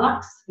plantation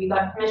blocks. We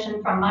got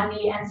permission from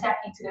Mandi and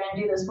Sapi to go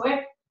and do this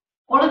work.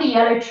 All of the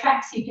yellow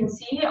tracks you can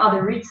see are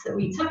the routes that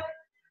we took.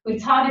 We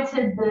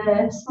targeted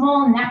the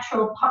small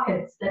natural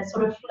pockets that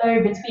sort of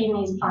flow between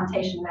these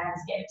plantation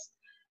landscapes.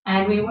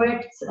 And we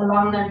worked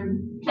along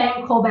them,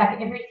 playing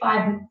callback every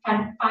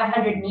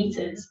 500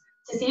 meters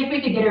to see if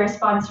we could get a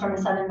response from a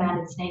southern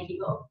banded snake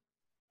eagle.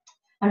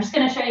 I'm just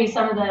going to show you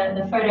some of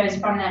the photos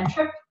from that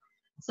trip.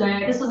 So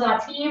this was our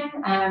team,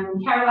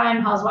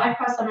 Caroline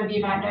House-Whitecross, some of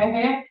you might know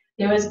her.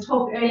 There was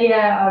talk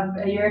earlier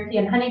of a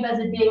European honey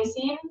buzzard being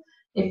seen.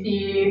 If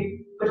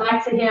you would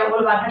like to hear all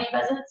about honey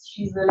buzzards,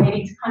 she's the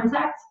lady to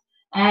contact.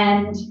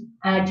 And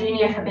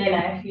Junior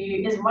Gabella, who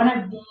is one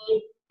of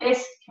the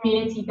best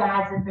community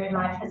guides that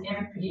BirdLife has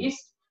ever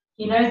produced.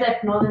 He knows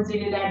that northern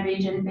Zululand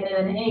region better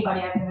than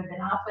anybody I've ever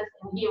been out with,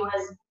 and he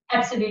was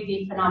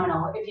absolutely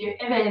phenomenal. If you're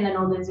ever in the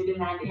Northern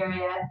Zululand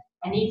area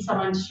and need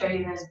someone to show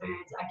you those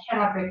birds, I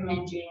cannot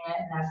recommend doing it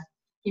enough.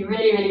 He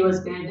really, really was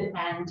good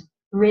and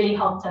really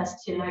helped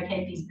us to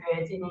locate these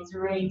birds in these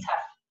really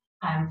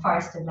tough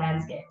forested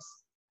landscapes.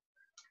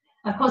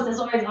 Of course, there's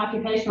always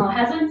occupational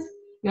hazards.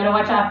 You got to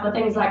watch out for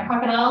things like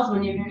crocodiles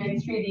when you're moving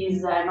through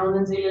these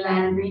Northern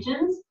Zululand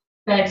regions.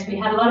 But we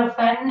had a lot of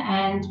fun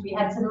and we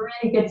had some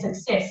really good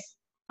success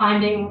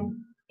finding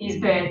these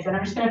birds. And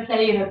I'm just going to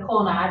play you the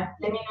call now.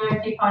 Let me know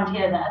if you can't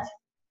hear that.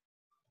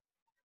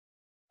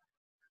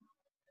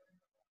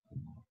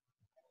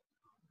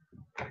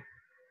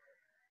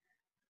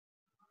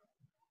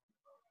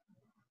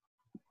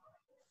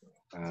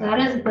 So that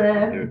is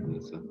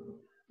the.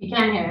 You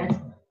can hear it.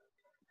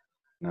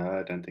 No,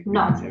 I don't think.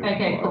 Not.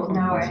 Okay, cool.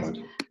 No worries.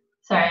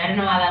 Sorry, I don't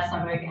know why that's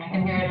not working. I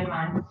can hear it in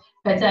mine.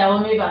 But we'll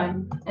move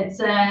on. It's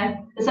the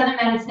southern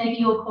banded snake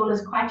eagle call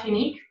is quite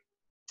unique.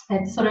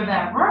 It's sort of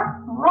a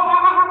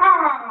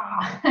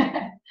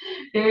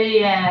very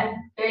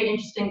very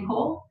interesting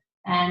call,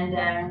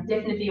 and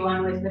definitely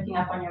one worth looking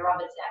up on your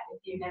Roberts app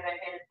if you've never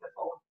heard it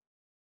before.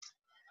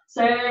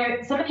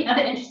 So some of the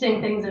other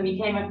interesting things that we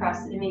came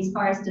across in these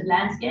forested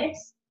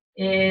landscapes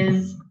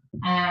is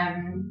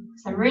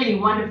some really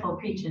wonderful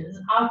creatures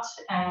out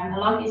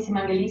along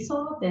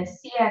Isimangaliso, the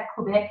Sia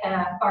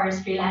Kubeka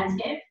forestry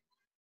landscape.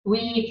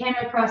 We came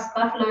across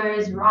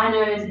buffaloes,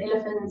 rhinos,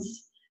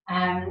 elephants,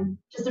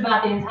 just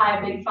about the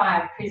entire Big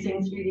Five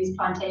cruising through these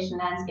plantation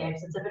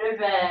landscapes. It's a bit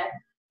of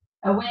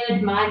a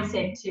weird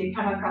mindset to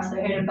come across a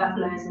herd of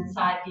buffaloes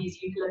inside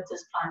these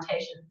eucalyptus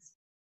plantations.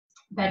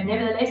 But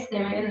nevertheless, they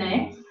were in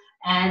there,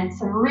 and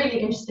some really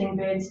interesting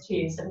birds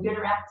too, some good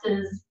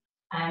raptors.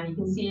 You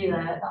can see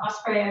the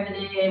osprey over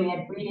there. We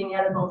had breeding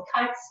yellow-billed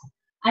kites.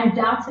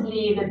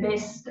 Undoubtedly, the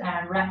best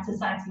raptor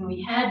sighting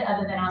we had,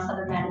 other than our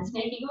southern banded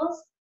snake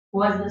eagles,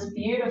 was this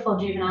beautiful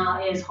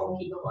juvenile Ayers hawk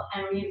eagle.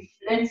 And we've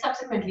learned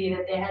subsequently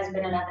that there has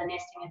been another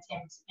nesting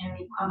attempt in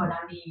the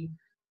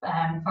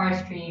Kwambonambi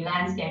forestry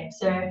landscape.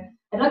 So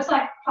it looks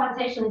like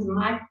plantations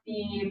might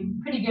be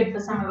pretty good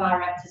for some of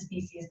our raptor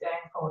species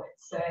going forward.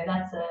 So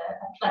that's a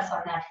plus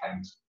on that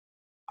front.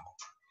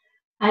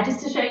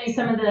 Just to show you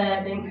some of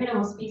the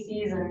incredible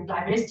species and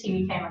diversity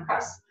we came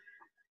across.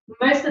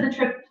 Most of the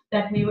trip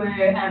that we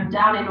were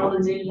down in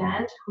Northern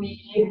Zululand,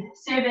 we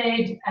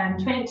surveyed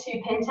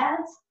 22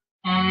 pentads,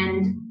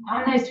 and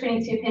on those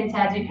 22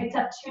 pentads, we picked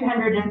up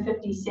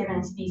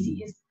 257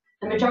 species,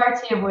 the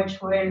majority of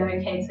which were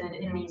located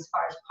in these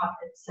forest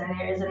pockets. So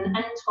there is an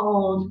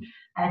untold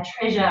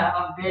treasure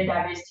of bird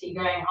diversity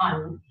going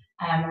on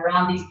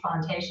around these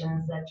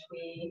plantations that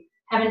we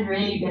haven't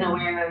really been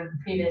aware of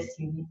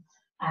previously.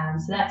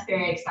 So that's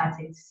very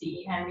exciting to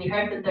see, and we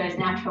hope that those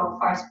natural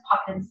forest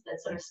pockets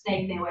that sort of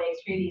snake their way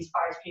through these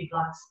forestry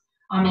blocks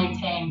are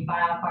maintained by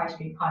our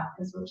forestry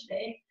partners, which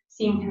they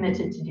seem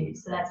committed to do.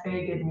 So that's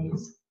very good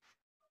news.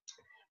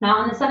 Now,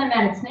 on the southern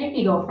banded snake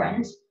eagle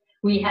front,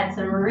 we had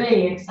some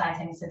really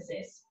exciting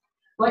success.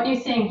 What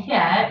you're seeing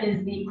here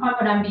is the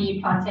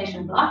Kwambonambi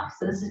plantation block.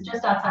 So this is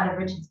just outside of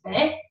Richards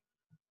Bay.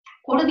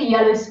 All of the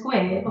yellow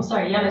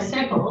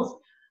circles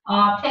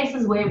are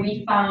places where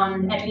we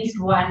found at least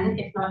one,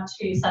 if not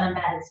two, southern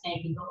banded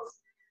snake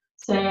eagles.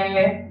 So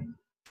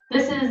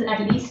this is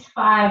at least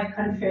 5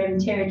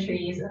 confirmed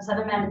territories of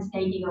southern banded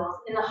snake eagles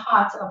in the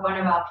heart of one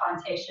of our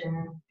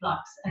plantation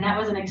blocks. And that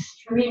was an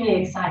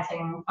extremely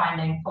exciting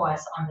finding for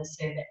us on this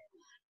survey.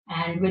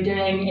 And we're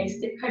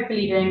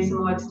hopefully doing some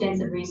more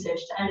extensive research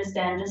to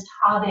understand just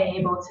how they're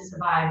able to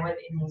survive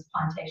within these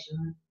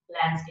plantation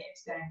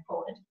landscapes going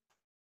forward.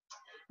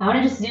 I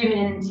want to just zoom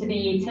into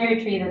the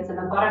territory that's in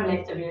the bottom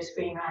left of your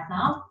screen right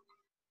now.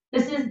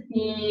 This is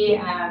the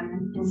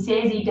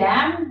Nsezi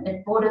Dam.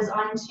 It borders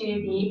onto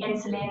the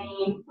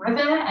Enseleni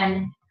River,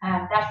 and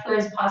that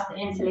flows past the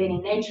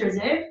Enseleni Nature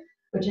Reserve,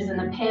 which is in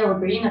the pale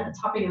green at the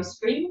top of your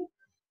screen.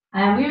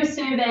 We were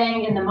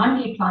surveying in the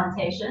Mondi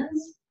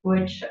plantations,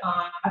 which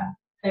are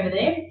over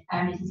there.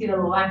 You can see the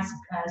little white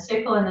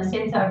circle in the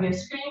center of your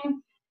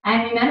screen.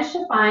 And we managed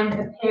to find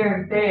a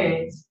pair of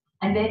birds.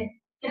 And then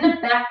in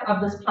the back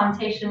of this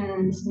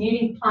plantation, this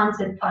newly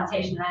planted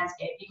plantation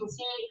landscape, you can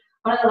see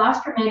one of the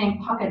last remaining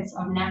pockets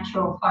of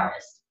natural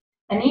forest.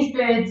 And these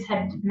birds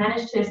had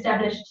managed to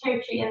establish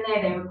territory in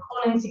there. They were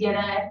calling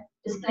together,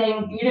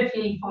 displaying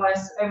beautifully for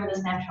us over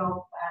this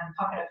natural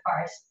pocket of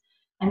forest.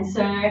 And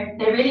so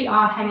they really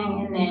are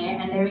hanging in there,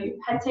 and they're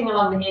hunting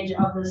along the edge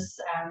of this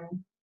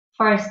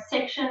forest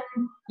section,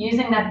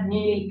 using that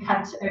newly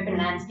cut open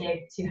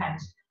landscape to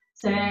hunt.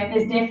 So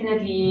there's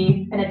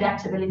definitely an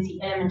adaptability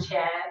element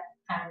here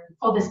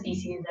for the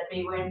species that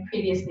we weren't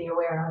previously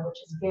aware of, which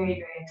is very,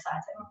 very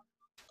exciting.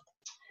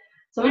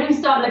 So when we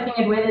start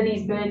looking at whether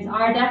these birds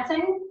are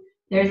adapting,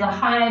 there's a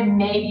high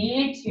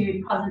maybe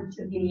to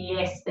positively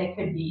yes, they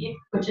could be,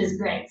 which is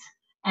great.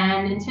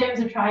 And in terms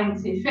of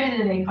trying to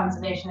further their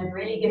conservation, it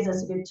really gives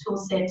us a good tool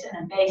set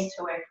and a base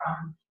to work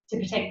from to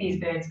protect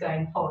these birds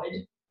going forward.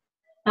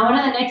 Now, one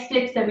of the next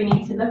steps that we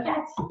need to look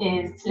at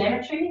is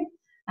telemetry.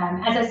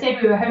 As I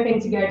said, we were hoping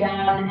to go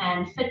down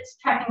and fit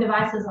tracking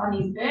devices on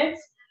these birds.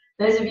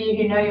 Those of you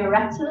who know your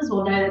raptors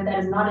will know that that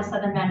is not a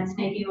southern banded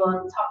snake eagle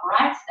on the top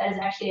right. That is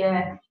actually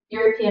a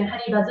European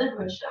honey buzzard,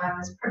 which I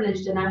was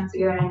privileged enough to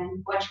go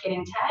and watch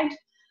getting tagged.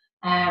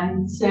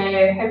 So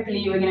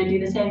hopefully we're going to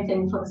do the same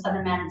thing for the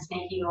southern banded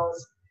snake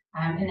eagles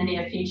in the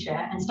near future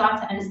and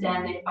start to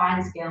understand their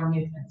fine scale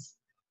movements.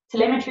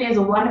 Telemetry is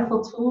a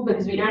wonderful tool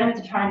because we don't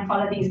have to try and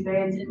follow these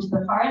birds into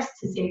the forest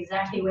to see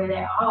exactly where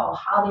they are or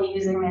how they're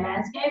using their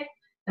landscape.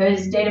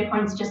 Those data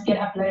points just get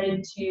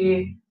uploaded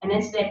to an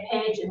internet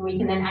page and we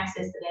can then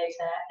access the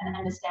data and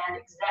understand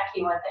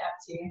exactly what they're up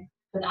to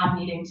without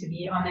needing to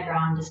be on the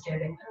ground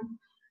disturbing them.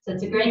 So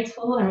it's a great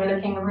tool and we're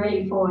looking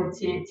really forward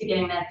to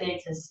getting that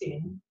data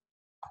soon.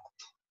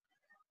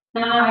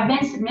 Now, I've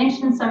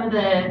mentioned some of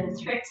the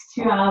threats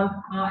to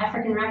our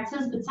African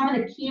raptors, but some of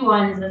the key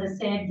ones, as I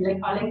said,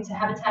 are linked to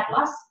habitat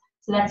loss.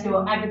 So that's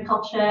your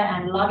agriculture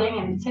and logging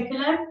in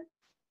particular.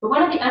 But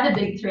one of the other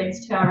big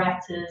threats to our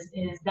raptors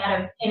is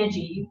that of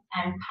energy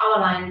and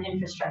power line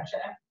infrastructure.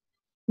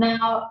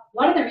 Now,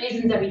 one of the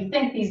reasons that we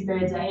think these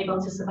birds are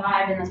able to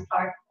survive in this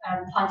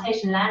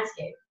plantation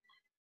landscape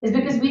is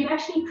because we've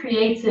actually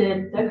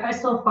created the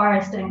coastal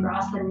forest and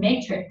grassland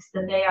matrix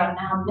that they are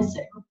now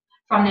missing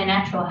from their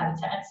natural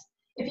habitats.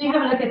 If you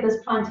have a look at this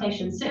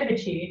plantation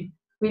servitude,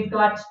 we've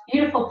got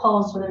beautiful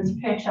poles for them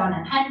to perch on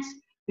and hunt.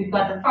 We've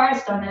got the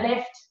forest on the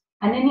left,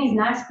 and then these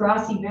nice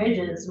grassy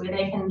verges where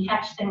they can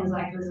catch things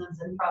like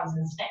lizards and frogs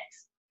and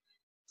snakes.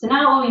 So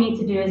now all we need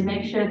to do is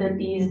make sure that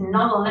these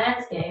novel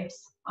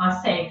landscapes are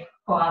safe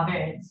for our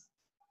birds.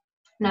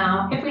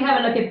 Now, if we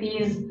have a look at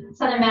these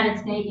southern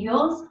banded snake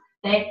eagles,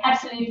 they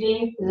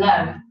absolutely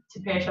love to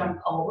perch on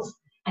poles.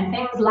 And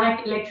things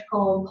like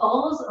electrical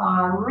poles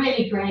are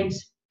really great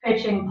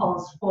perching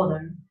poles for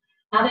them.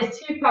 Now there's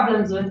two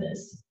problems with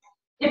this.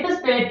 If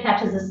this bird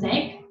catches a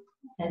snake,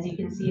 as you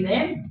can see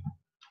there,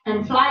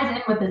 and flies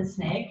in with its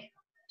snake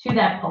to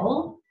that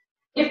pole,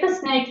 if the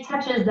snake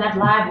touches that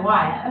live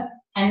wire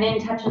and then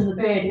touches the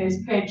bird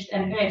who's perched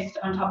and earthed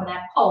on top of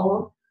that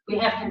pole, we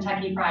have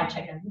Kentucky Fried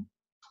Chicken.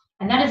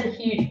 And that is a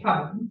huge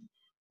problem.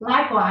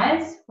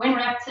 Likewise, when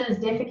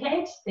raptors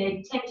defecate,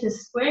 they tend to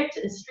squirt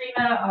a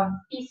streamer of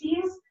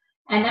feces,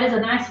 and that is a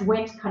nice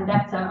wet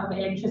conductor of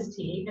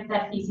electricity if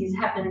that feces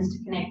happens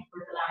to connect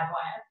with the live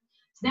wire.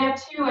 So there are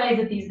two ways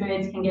that these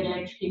birds can get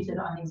electrocuted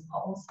on these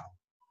poles.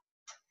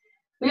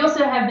 We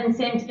also have been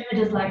sent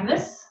images like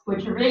this,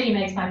 which really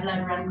makes my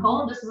blood run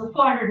cold. This is a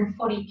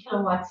 440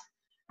 kilowatt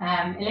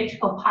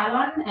electrical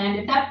pylon, and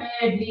if that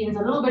bird leans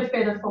a little bit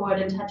further forward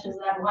and touches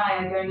that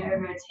wire going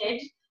over its head,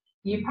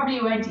 you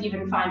probably won't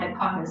even find a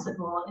carcass. It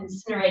will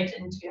incinerate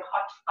into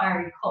hot,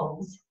 fiery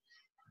coals.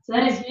 So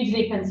that is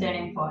hugely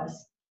concerning for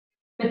us.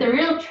 But the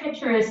real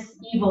treacherous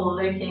evil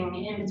lurking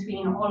in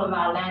between all of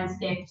our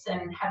landscapes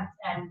and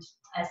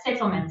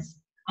settlements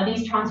are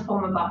these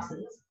transformer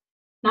boxes.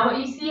 Now what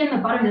you see in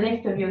the bottom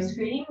left of your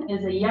screen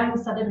is a young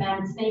southern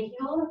banded snake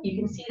eagle. You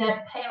can see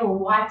that pale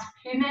white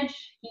plumage.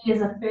 He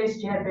is a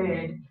first-year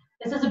bird.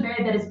 This is a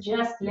bird that has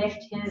just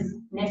left his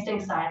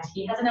nesting site.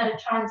 He hasn't had a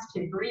chance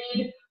to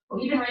breed or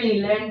even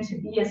really learn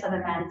to be a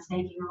southern banded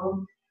snake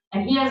eagle.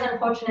 And he has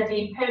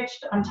unfortunately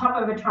perched on top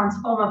of a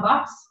transformer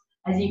box,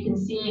 as you can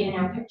see in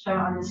your picture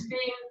on the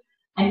screen,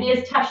 and he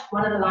has touched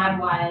one of the live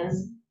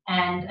wires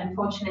and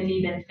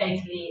unfortunately been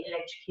fatally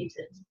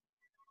electrocuted.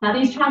 Now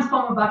these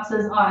transformer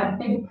boxes are a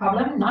big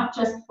problem, not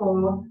just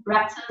for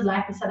raptors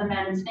like the southern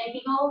banded snake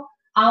eagle.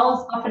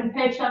 Owls often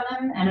perch on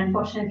them and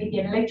unfortunately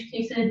get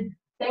electrocuted.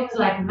 Things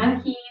like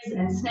monkeys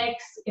and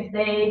snakes, if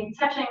they're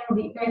touching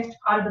the earthed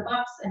part of the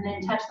box and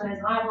then touch those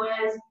live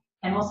wires,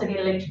 can also get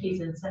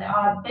electrocuted. So they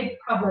are a big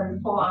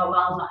problem for our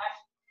wildlife.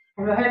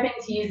 And we're hoping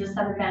to use the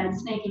southern banded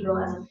snake eagle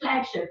as a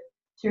flagship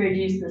to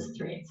reduce this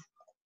threat.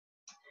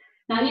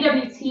 Now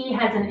EWT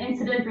has an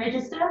incident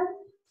register.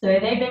 So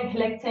they've been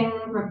collecting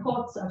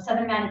reports of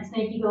southern banded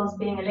snake eagles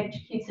being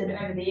electrocuted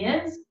over the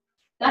years.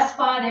 Thus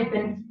far, there have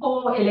been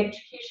 4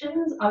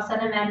 electrocutions of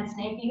southern banded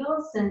snake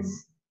eagles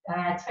since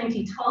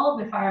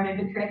 2012, if I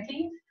remember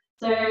correctly.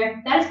 So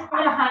that is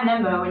quite a high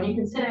number when you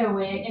consider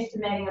we're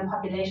estimating a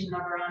population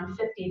of around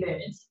 50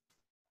 birds.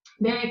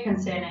 Very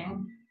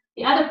concerning.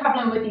 The other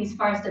problem with these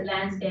forested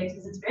landscapes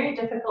is it's very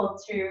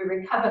difficult to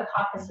recover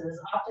carcasses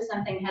after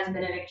something has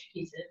been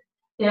electrocuted.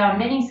 There are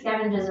many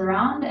scavengers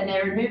around and they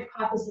remove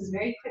carcasses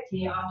very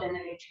quickly after an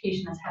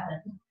electrocution has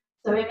happened.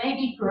 So we may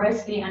be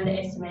grossly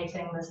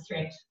underestimating this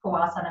threat for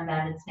our southern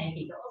banded snake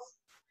eagles.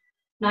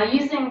 Now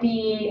using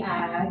the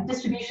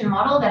distribution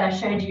model that I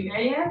showed you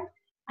earlier,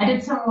 I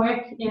did some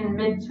work in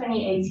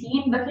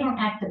mid-2018 looking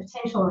at the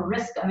potential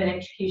risk of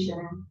electrocution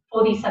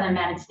for these southern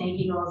banded snake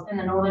eagles in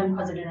the northern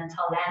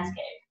KwaZulu-Natal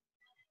landscape.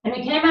 And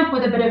we came up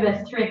with a bit of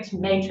a threat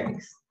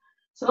matrix.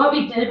 So what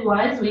we did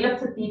was we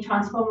looked at the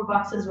transformer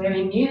boxes where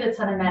we knew that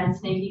southern banded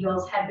snake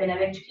eagles had been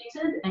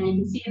electrocuted, and you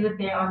can see that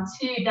there are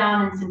 2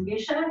 down in St.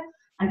 Lucia.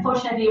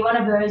 Unfortunately, one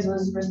of those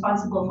was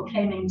responsible for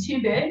claiming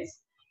 2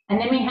 birds,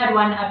 and then we had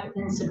one up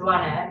in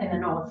Sudwana in the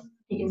north.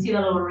 You can see the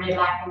little red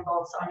lightning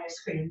bolts on your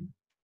screen.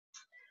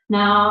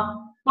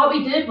 Now, what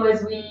we did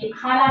was we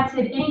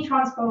highlighted any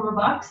transformer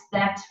box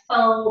that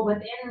fell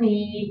within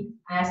the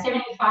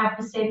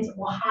 75%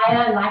 or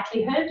higher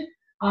likelihood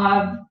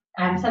of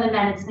southern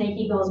banded snake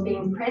eagles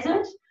being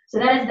present. So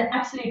that is the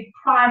absolute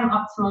prime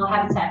optimal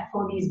habitat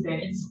for these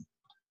birds.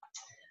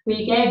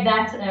 We gave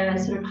that a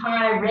sort of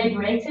high red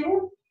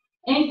rating.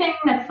 Anything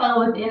that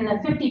fell within the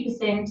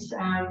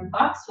 50%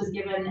 box was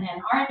given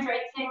an orange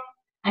rating,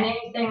 and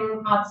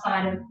anything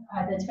outside of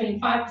the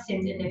 25%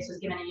 index was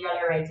given a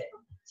yellow rating.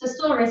 So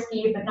still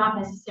risky, but not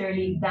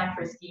necessarily that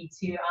risky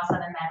to our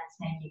southern banded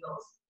snake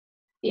eagles.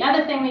 The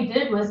other thing we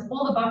did was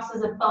all the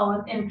boxes that fell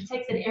within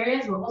protected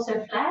areas were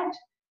also flagged.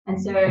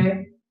 And so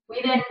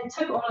we then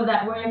took all of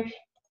that work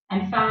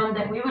and found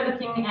that we were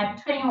looking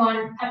at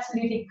 21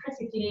 absolutely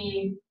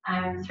critically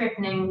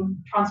threatening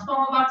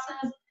transformer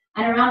boxes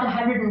and around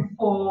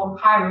 104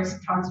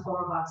 high-risk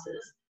transformer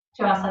boxes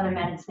to our southern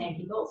banded snake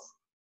eagles.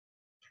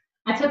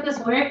 I took this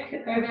work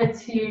over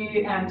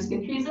to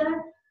Scarce,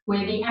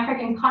 where the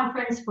African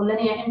Conference for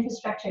Linear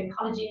Infrastructure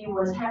Ecology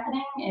was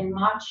happening in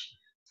March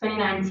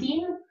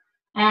 2019.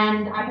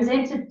 And I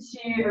presented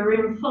to a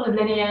room full of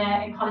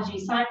linear ecology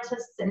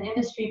scientists and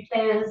industry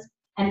players.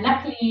 And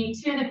luckily,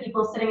 two of the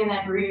people sitting in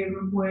that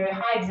room were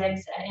high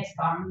execs at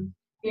Eskom,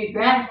 who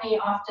grabbed me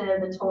after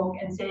the talk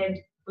and said,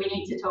 we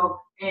need to talk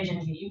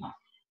urgently.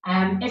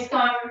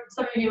 Eskom,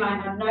 some of you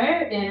might not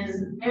know,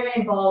 is very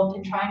involved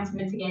in trying to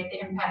mitigate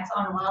the impacts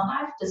on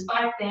wildlife.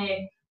 Despite their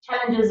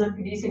challenges of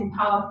producing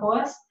power for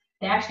us,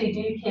 they actually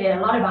do care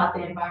a lot about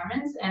the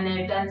environment, and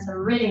they've done some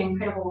really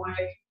incredible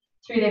work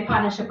through their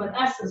partnership with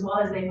us as well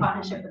as their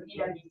partnership with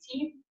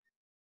EWT.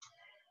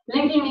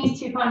 Linking these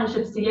two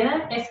partnerships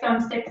together,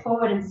 Eskom stepped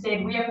forward and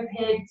said, we are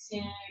prepared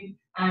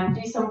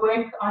to do some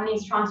work on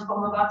these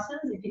transformer boxes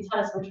if you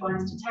tell us which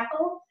ones to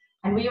tackle,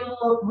 and we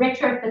will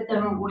retrofit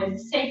them with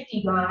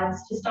safety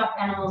guards to stop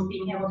animals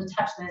being able to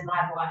touch those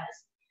live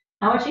wires.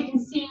 Now, what you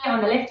can see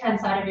on the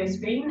left-hand side of your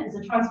screen is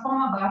a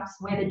transformer box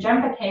where the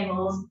jumper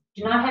cables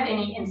do not have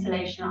any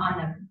insulation on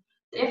them.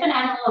 So if an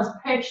animal is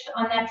perched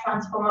on that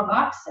transformer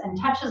box and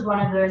touches one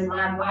of those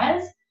live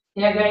wires,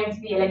 they are going to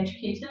be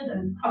electrocuted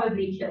and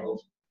probably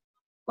killed.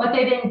 What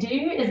they then do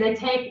is they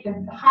take a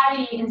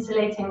highly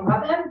insulating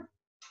rubber,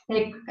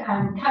 they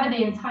cover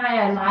the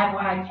entire live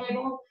wire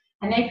cable,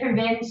 and they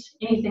prevent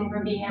anything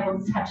from being able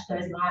to touch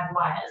those live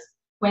wires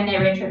when they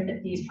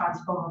retrofit these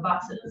transformer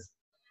boxes.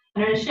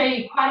 I'm going to show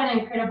you quite an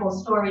incredible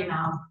story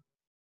now.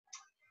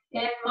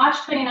 In March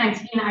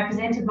 2019, I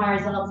presented my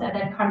results at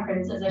that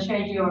conference, as I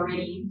showed you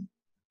already.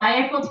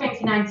 By April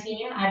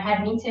 2019, I'd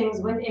had meetings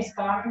with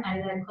Eskom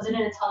and the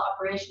KwaZulu-Natal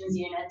Operations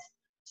Unit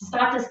to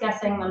start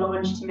discussing the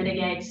launch to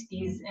mitigate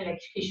these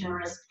electrocution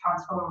risk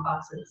transformer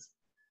boxes.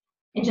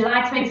 In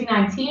July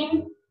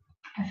 2019,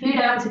 I flew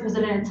down to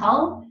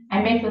KwaZulu-Natal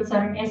and met with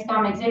some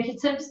Eskom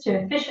executives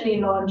to officially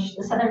launch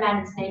the Southern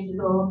Banded Snake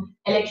Eagle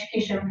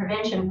Electrocution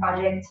Prevention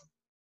Project.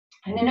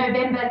 And in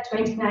November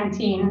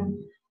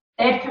 2019,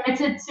 they had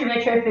committed to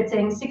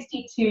retrofitting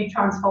 62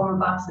 transformer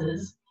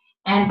boxes.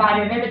 And by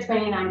November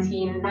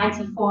 2019,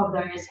 94 of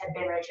those had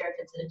been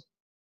retrofitted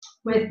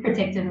with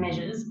protective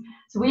measures.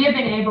 So we have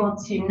been able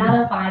to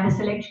nullify this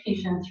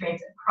electrocution threat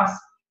across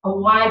a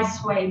wide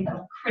swathe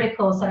of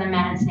critical southern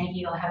banded snake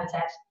eagle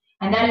habitat.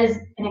 And that is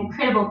an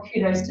incredible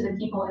kudos to the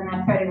people in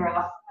that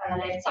photograph on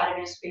the left side of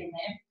your screen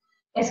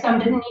there.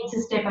 Eskom didn't need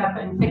to step up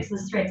and fix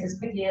this threat as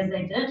quickly as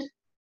they did.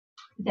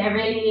 They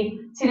really,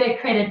 to their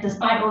credit,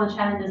 despite all the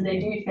challenges they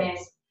do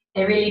face,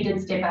 they really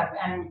did step up.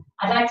 And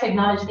I'd like to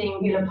acknowledge the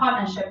Ngula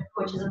Partnership,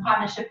 which is a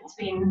partnership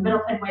between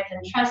Middleton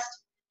Wetland Trust,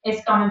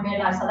 Eskom and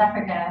BirdLife South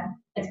Africa.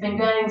 It's been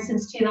going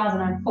since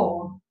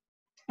 2004.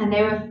 And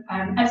they were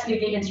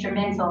absolutely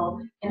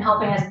instrumental in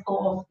helping us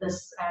pull off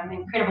this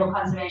incredible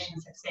conservation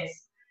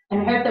success. And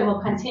we hope that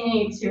we'll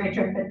continue to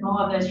retrofit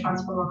more of those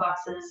transformer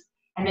boxes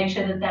and make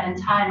sure that that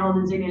entire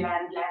northern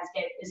Zululand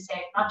landscape is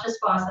safe, not just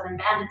for our southern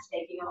banded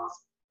snake eagles,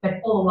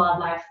 but all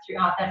wildlife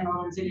throughout that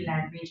northern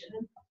Zululand region.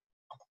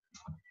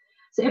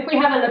 So if we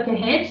have a look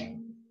ahead,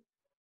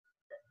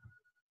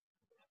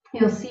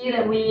 you'll see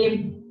that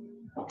we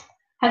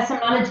have some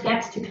knowledge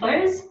gaps to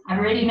close. I've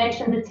already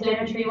mentioned the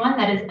telemetry one,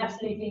 that is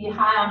absolutely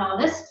high on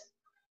our list.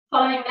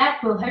 Following that,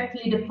 we'll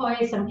hopefully deploy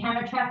some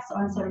camera traps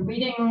on some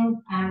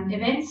breeding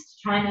events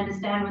to try and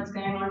understand what's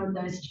going on with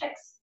those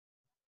chicks.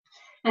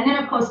 And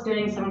then, of course,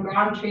 doing some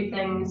ground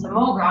truthing, some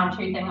more ground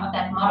truthing of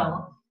that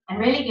model, and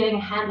really getting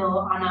a handle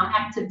on our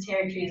active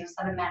territories of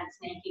southern banded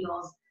snake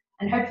eagles,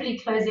 and hopefully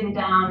closing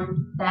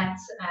down that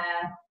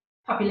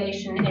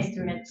population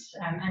estimate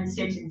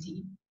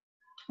uncertainty.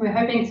 We're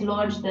hoping to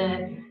launch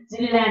the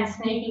Zululand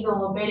Snake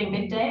Eagle Birding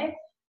Big Day,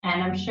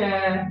 and I'm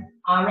sure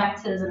our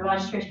Raptors and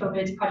Large Terrestrial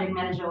Birds project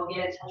manager will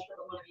get in touch with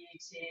all of you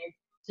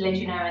to let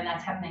you know when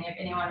that's happening, if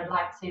anyone would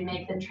like to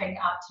make the trek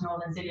out to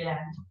northern Zululand.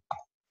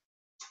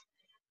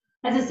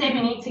 As I said,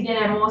 we need to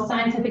get a more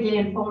scientifically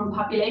informed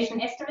population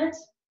estimate.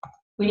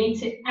 We need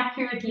to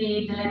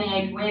accurately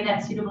delineate where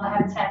that suitable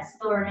habitat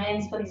still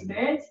remains for these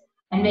birds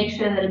and make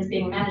sure that it's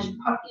being managed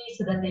properly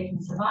so that they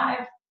can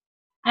survive.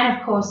 And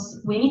of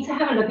course, we need to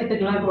have a look at the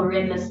global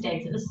red list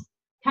status.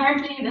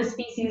 Currently, the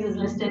species is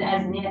listed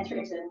as near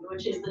threatened,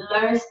 which is the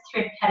lowest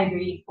threat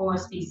category for a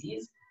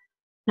species.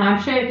 Now,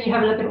 I'm sure if you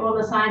have a look at all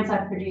the science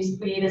I've produced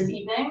for you this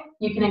evening,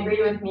 you can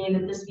agree with me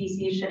that the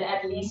species should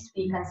at least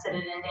be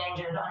considered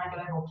endangered on a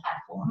global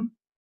platform.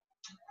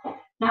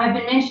 Now, I've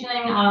been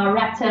mentioning our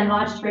raptor and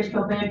large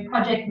terrestrial bird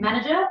project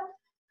manager.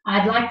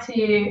 I'd like to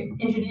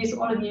introduce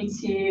all of you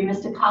to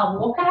Mr. Carl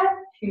Walker,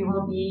 who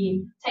will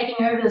be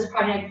taking over this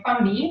project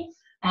from me,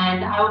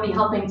 and I will be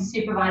helping to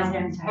supervise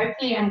him to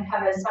hopefully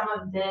uncover some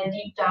of the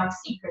deep, dark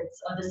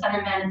secrets of the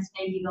southern banded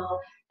snake eagle,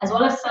 as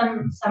well as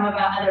some of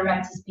our other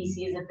raptor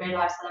species that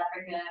BirdLife South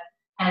Africa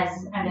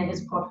has under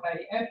his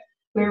portfolio.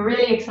 We're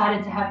really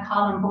excited to have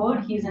Carl on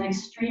board. He's an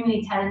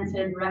extremely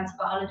talented raptor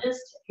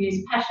biologist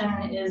whose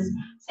passion is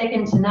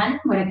second to none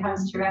when it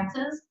comes to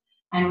raptors.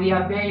 And we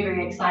are very,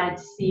 very excited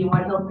to see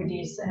what he'll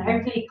produce. And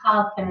hopefully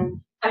Carl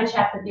can have a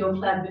chat with your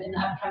club in the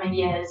upcoming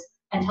years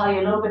and tell you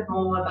a little bit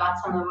more about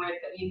some of the work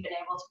that we've been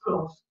able to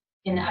pull off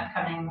in the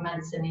upcoming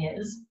months and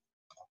years.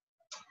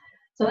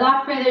 So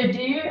without further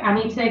ado, I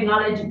need to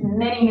acknowledge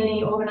many,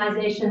 many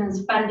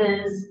organizations,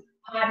 funders,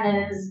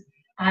 partners,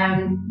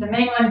 the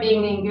main one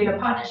being the Anguilla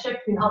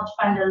Partnership, who helped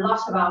fund a lot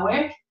of our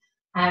work.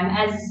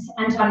 As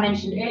Anton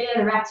mentioned earlier,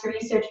 the Raptor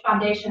Research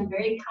Foundation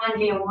very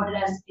kindly awarded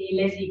us the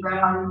Leslie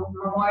Brown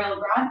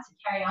Memorial Grant to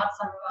carry out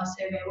some of our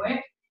survey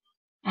work.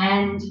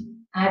 And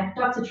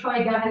Dr.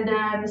 Troy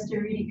Govender,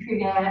 Mr. Rudy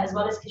Kruger, as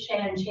well as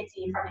Kashela and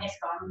Chetty from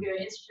ESCOM, who are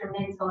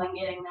instrumental in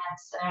getting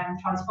that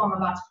Transformer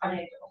Bots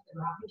project off the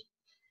ground.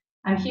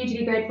 I'm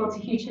hugely grateful to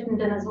Hugh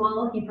Chittenden as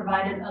well. He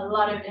provided a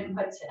lot of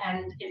input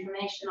and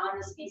information on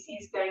the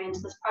species going into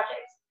this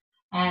project.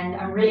 And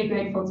I'm really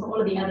grateful to all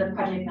of the other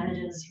project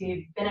managers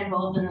who've been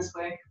involved in this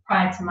work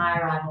prior to my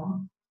arrival.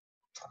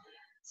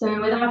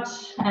 So without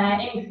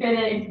any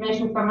further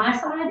information from my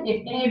side,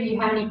 if any of you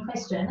have any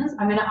questions,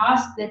 I'm going to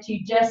ask that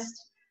you just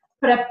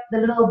put up the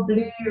little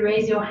blue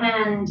raise your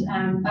hand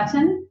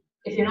button.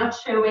 If you're not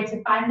sure where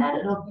to find that,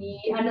 it'll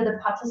be under the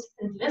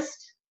participant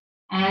list.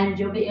 And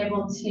you'll be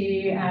able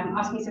to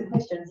ask me some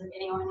questions if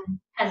anyone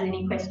has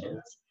any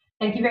questions.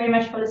 Thank you very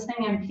much for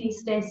listening, and please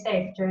stay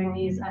safe during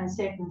these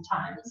uncertain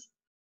times.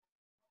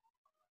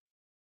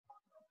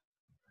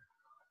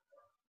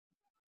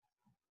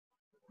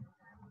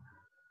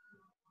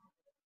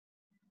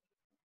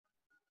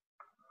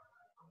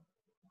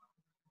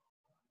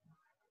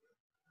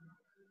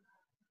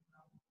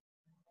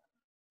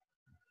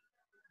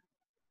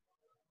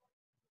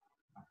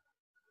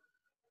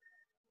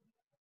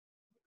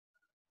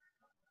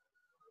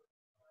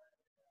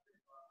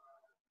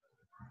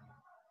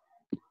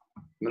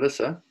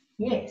 Melissa?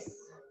 Yes.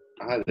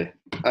 Hi there.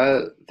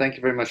 Thank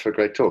you very much for a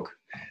great talk.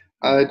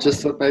 I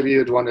just thought maybe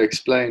you'd want to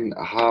explain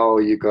how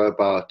you go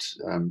about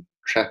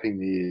trapping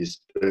these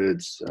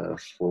birds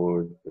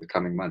for the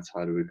coming months.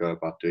 How do we go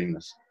about doing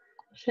this?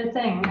 Sure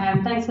thing.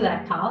 Thanks for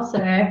that, Carl. So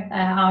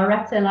our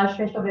raptor and large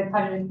terrestrial bird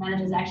project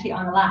manager is actually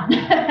on the line.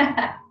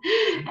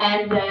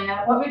 And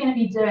what we're going to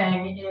be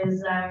doing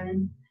is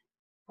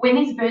when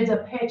these birds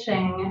are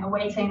perching,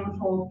 waiting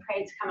for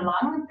prey to come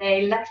along,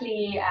 they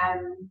luckily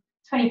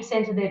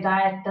 20% of their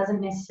diet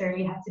doesn't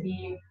necessarily have to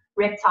be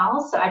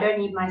reptiles, so I don't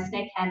need my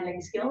snake handling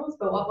skills,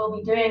 but what we'll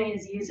be doing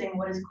is using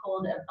what is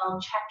called a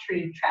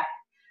Balchatri trap.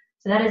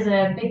 So that is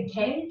a big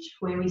cage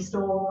where we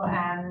store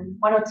 1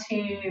 or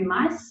 2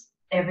 mice.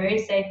 They're very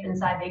safe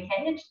inside their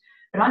cage,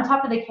 but on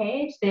top of the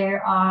cage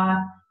there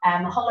are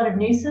a whole lot of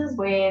nooses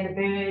where the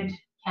bird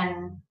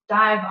can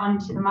dive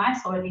onto the mice,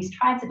 or at least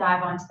try to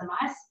dive onto the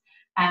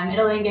mice.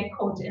 It'll then get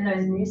caught in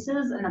those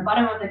nooses, and the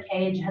bottom of the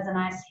cage has a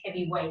nice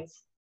heavy weight.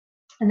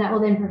 And that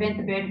will then prevent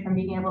the bird from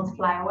being able to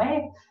fly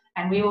away.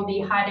 And we will be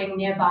hiding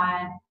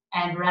nearby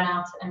and run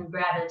out and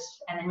grab it,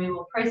 and then we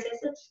will process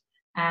it.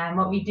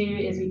 What we do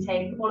is we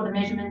take all of the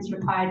measurements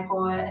required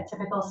for a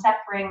typical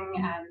sap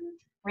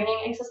ringing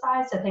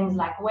exercise, so things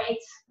like weight,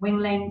 wing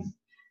length,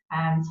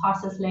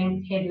 tarsus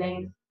length, head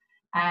length.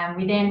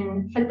 We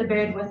then fit the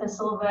bird with a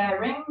silver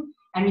ring,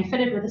 and we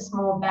fit it with a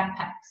small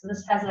backpack. So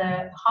this has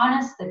a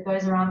harness that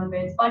goes around the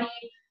bird's body.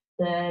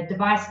 The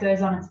device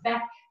goes on its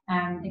back,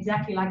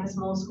 exactly like a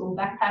small school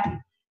backpack,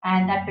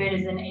 and that bird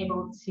is then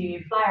able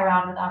to fly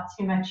around without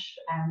too much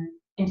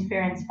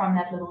interference from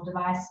that little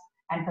device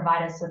and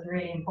provide us with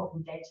really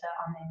important data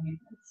on their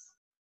movements.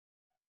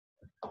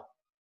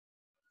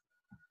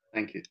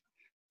 Thank you.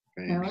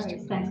 Very No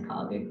worries. Thanks,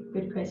 Carl.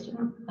 Good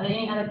question. Are there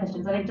any other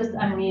questions? I think just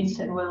unmute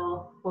and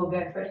we'll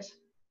go for it.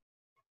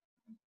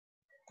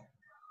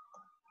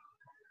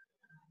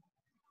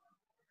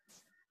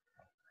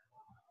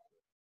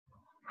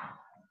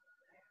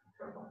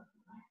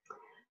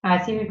 I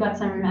see we've got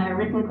some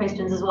written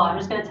questions as well. I'm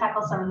just going to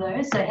tackle some of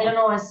those. So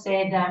Eleanor has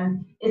said,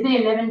 is the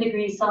 11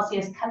 degrees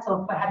Celsius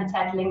cutoff for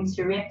habitat linked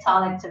to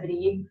reptile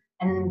activity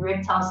and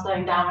reptiles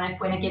slowing down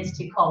when it gets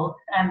too cold?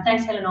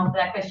 Thanks, Eleanor, for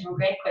that question.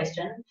 Great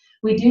question.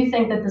 We do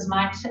think that this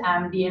might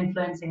be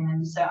influencing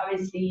them. So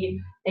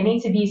obviously, they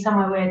need to be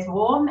somewhere where it's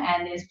warm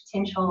and there's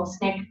potential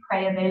snake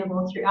prey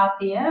available throughout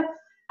the year.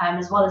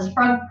 as well as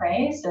frog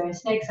prey. So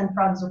snakes and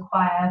frogs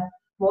require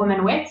warm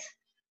and wet.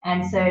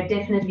 And so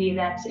definitely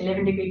that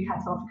 11-degree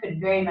cutoff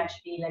could very much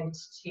be linked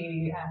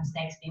to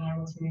snakes being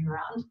able to move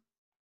around.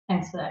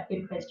 Thanks for that.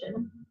 Good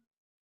question.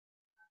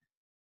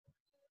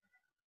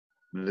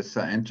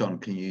 Melissa, Anton,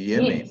 can you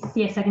hear me?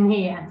 Yes, I can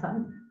hear you,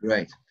 Anton.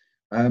 Great.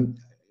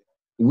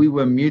 We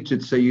were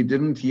muted, so you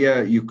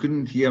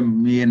couldn't hear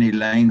me and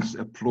Elaine's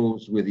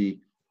applause with the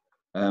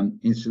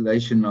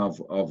installation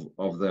of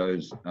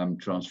those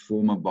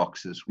transformer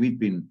boxes. We've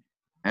been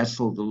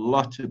hassled a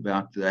lot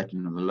about that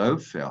in the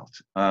Lowveld,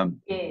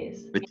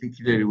 yes.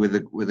 particularly with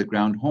the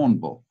ground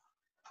hornbill.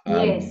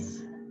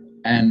 Yes.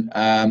 And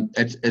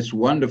it's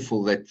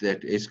wonderful that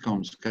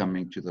Eskom's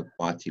coming to the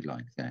party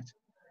like that.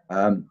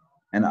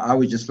 And I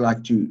would just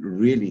like to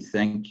really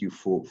thank you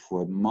for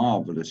a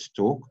marvelous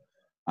talk.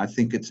 I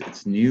think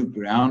it's new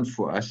ground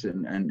for us,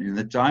 and in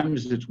the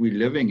times that we're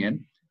living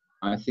in,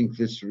 I think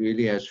this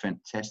really has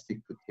fantastic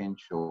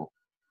potential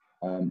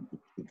to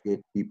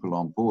get people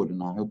on board.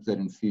 And I hope that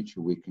in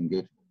future we can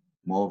get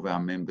more of our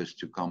members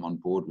to come on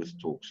board with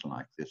talks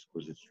like this,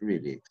 because it's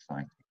really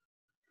exciting.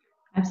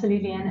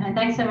 Absolutely, and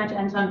thanks so much,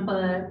 Anton,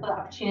 for the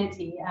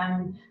opportunity.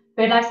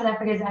 BirdLife South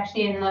Africa is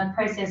actually in the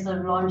process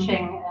of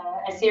launching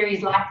a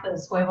series like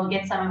this, where we'll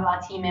get some of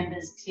our team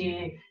members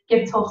to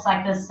give talks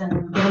like this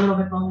and give a little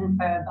bit more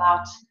info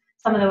about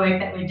some of the work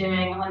that we're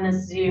doing on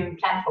this Zoom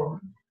platform.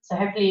 So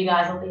hopefully you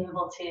guys will be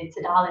able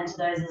to dial into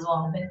those as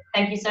well. But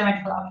thank you so much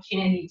for the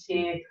opportunity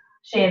to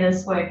share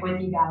this work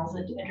with you guys.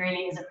 It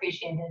really is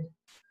appreciated.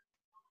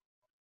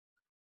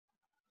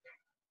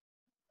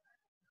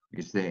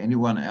 Is there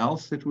anyone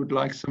else that would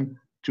like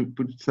to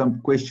put some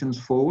questions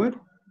forward?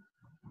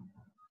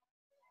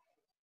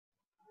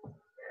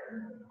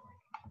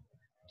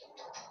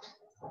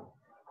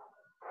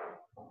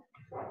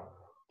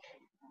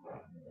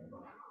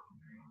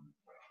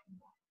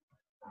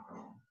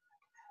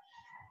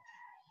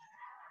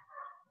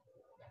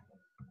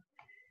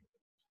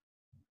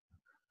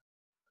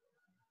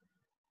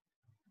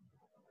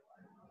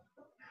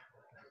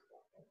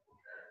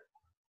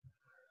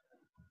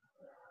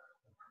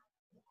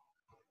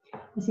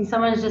 I see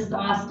someone's just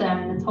asked,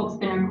 the talk's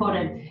been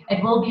recorded.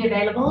 It will be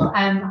available.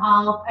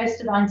 I'll post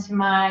it onto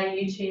my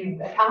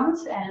YouTube account,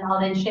 and I'll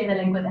then share the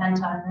link with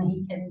Anton, and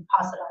he can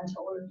pass it on to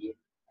all of you.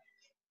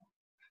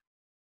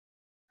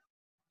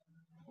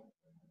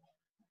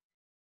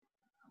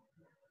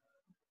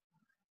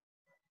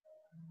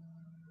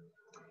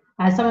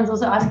 Someone's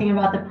also asking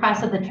about the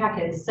price of the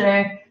trackers. So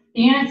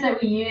the units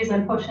that we use,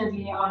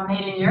 unfortunately, are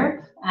made in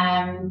Europe.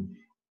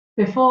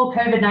 Before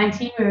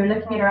COVID-19, we were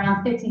looking at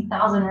around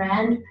 30,000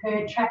 Rand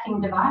per tracking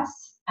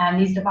device.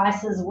 These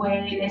devices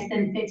weigh less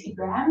than 30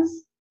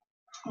 grams.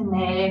 And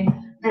they,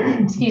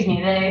 excuse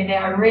me, they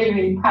are really,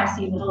 really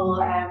pricey little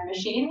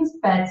machines,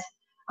 but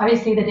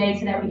obviously the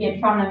data that we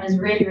get from them is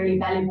really, really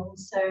valuable.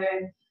 So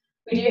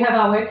we do have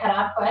our work cut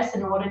out for us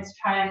in order to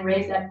try and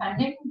raise that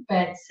funding,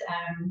 but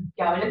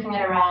yeah, we're looking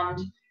at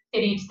around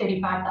 30 to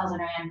 35,000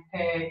 Rand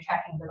per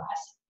tracking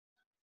device.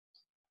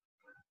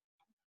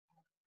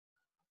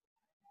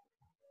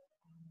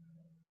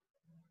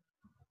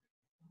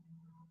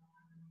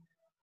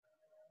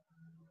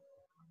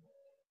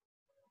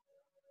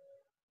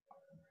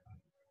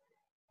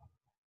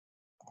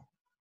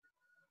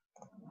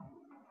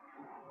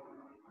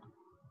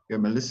 Yeah,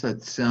 Melissa,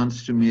 it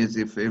sounds to me as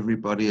if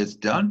everybody is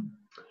done.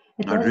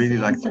 I'd really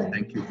like to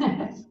thank you for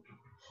this.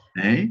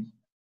 Hey?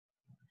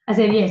 I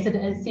said yes,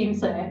 it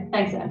seems so.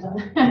 Thanks,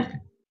 Anton.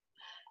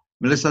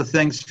 Melissa,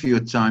 thanks for your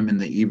time in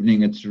the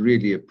evening. It's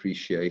really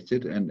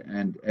appreciated.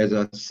 And as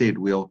I said,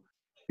 we'll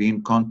be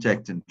in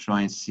contact and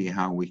try and see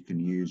how we can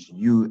use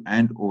you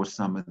and or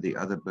some of the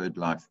other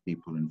BirdLife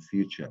people in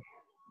future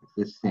if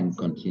this thing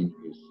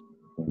continues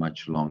for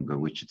much longer,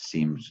 which it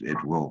seems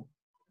it will.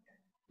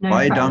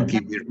 Bye,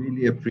 Donkey. We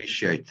really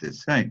appreciate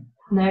this. Hey?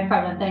 No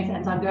problem. Thanks,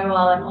 Anton. Go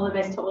well, and all the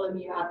best to all of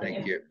you out there.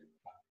 Thank you.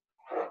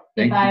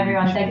 Goodbye,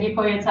 everyone. Thank you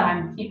for your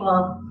time. Keep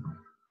well.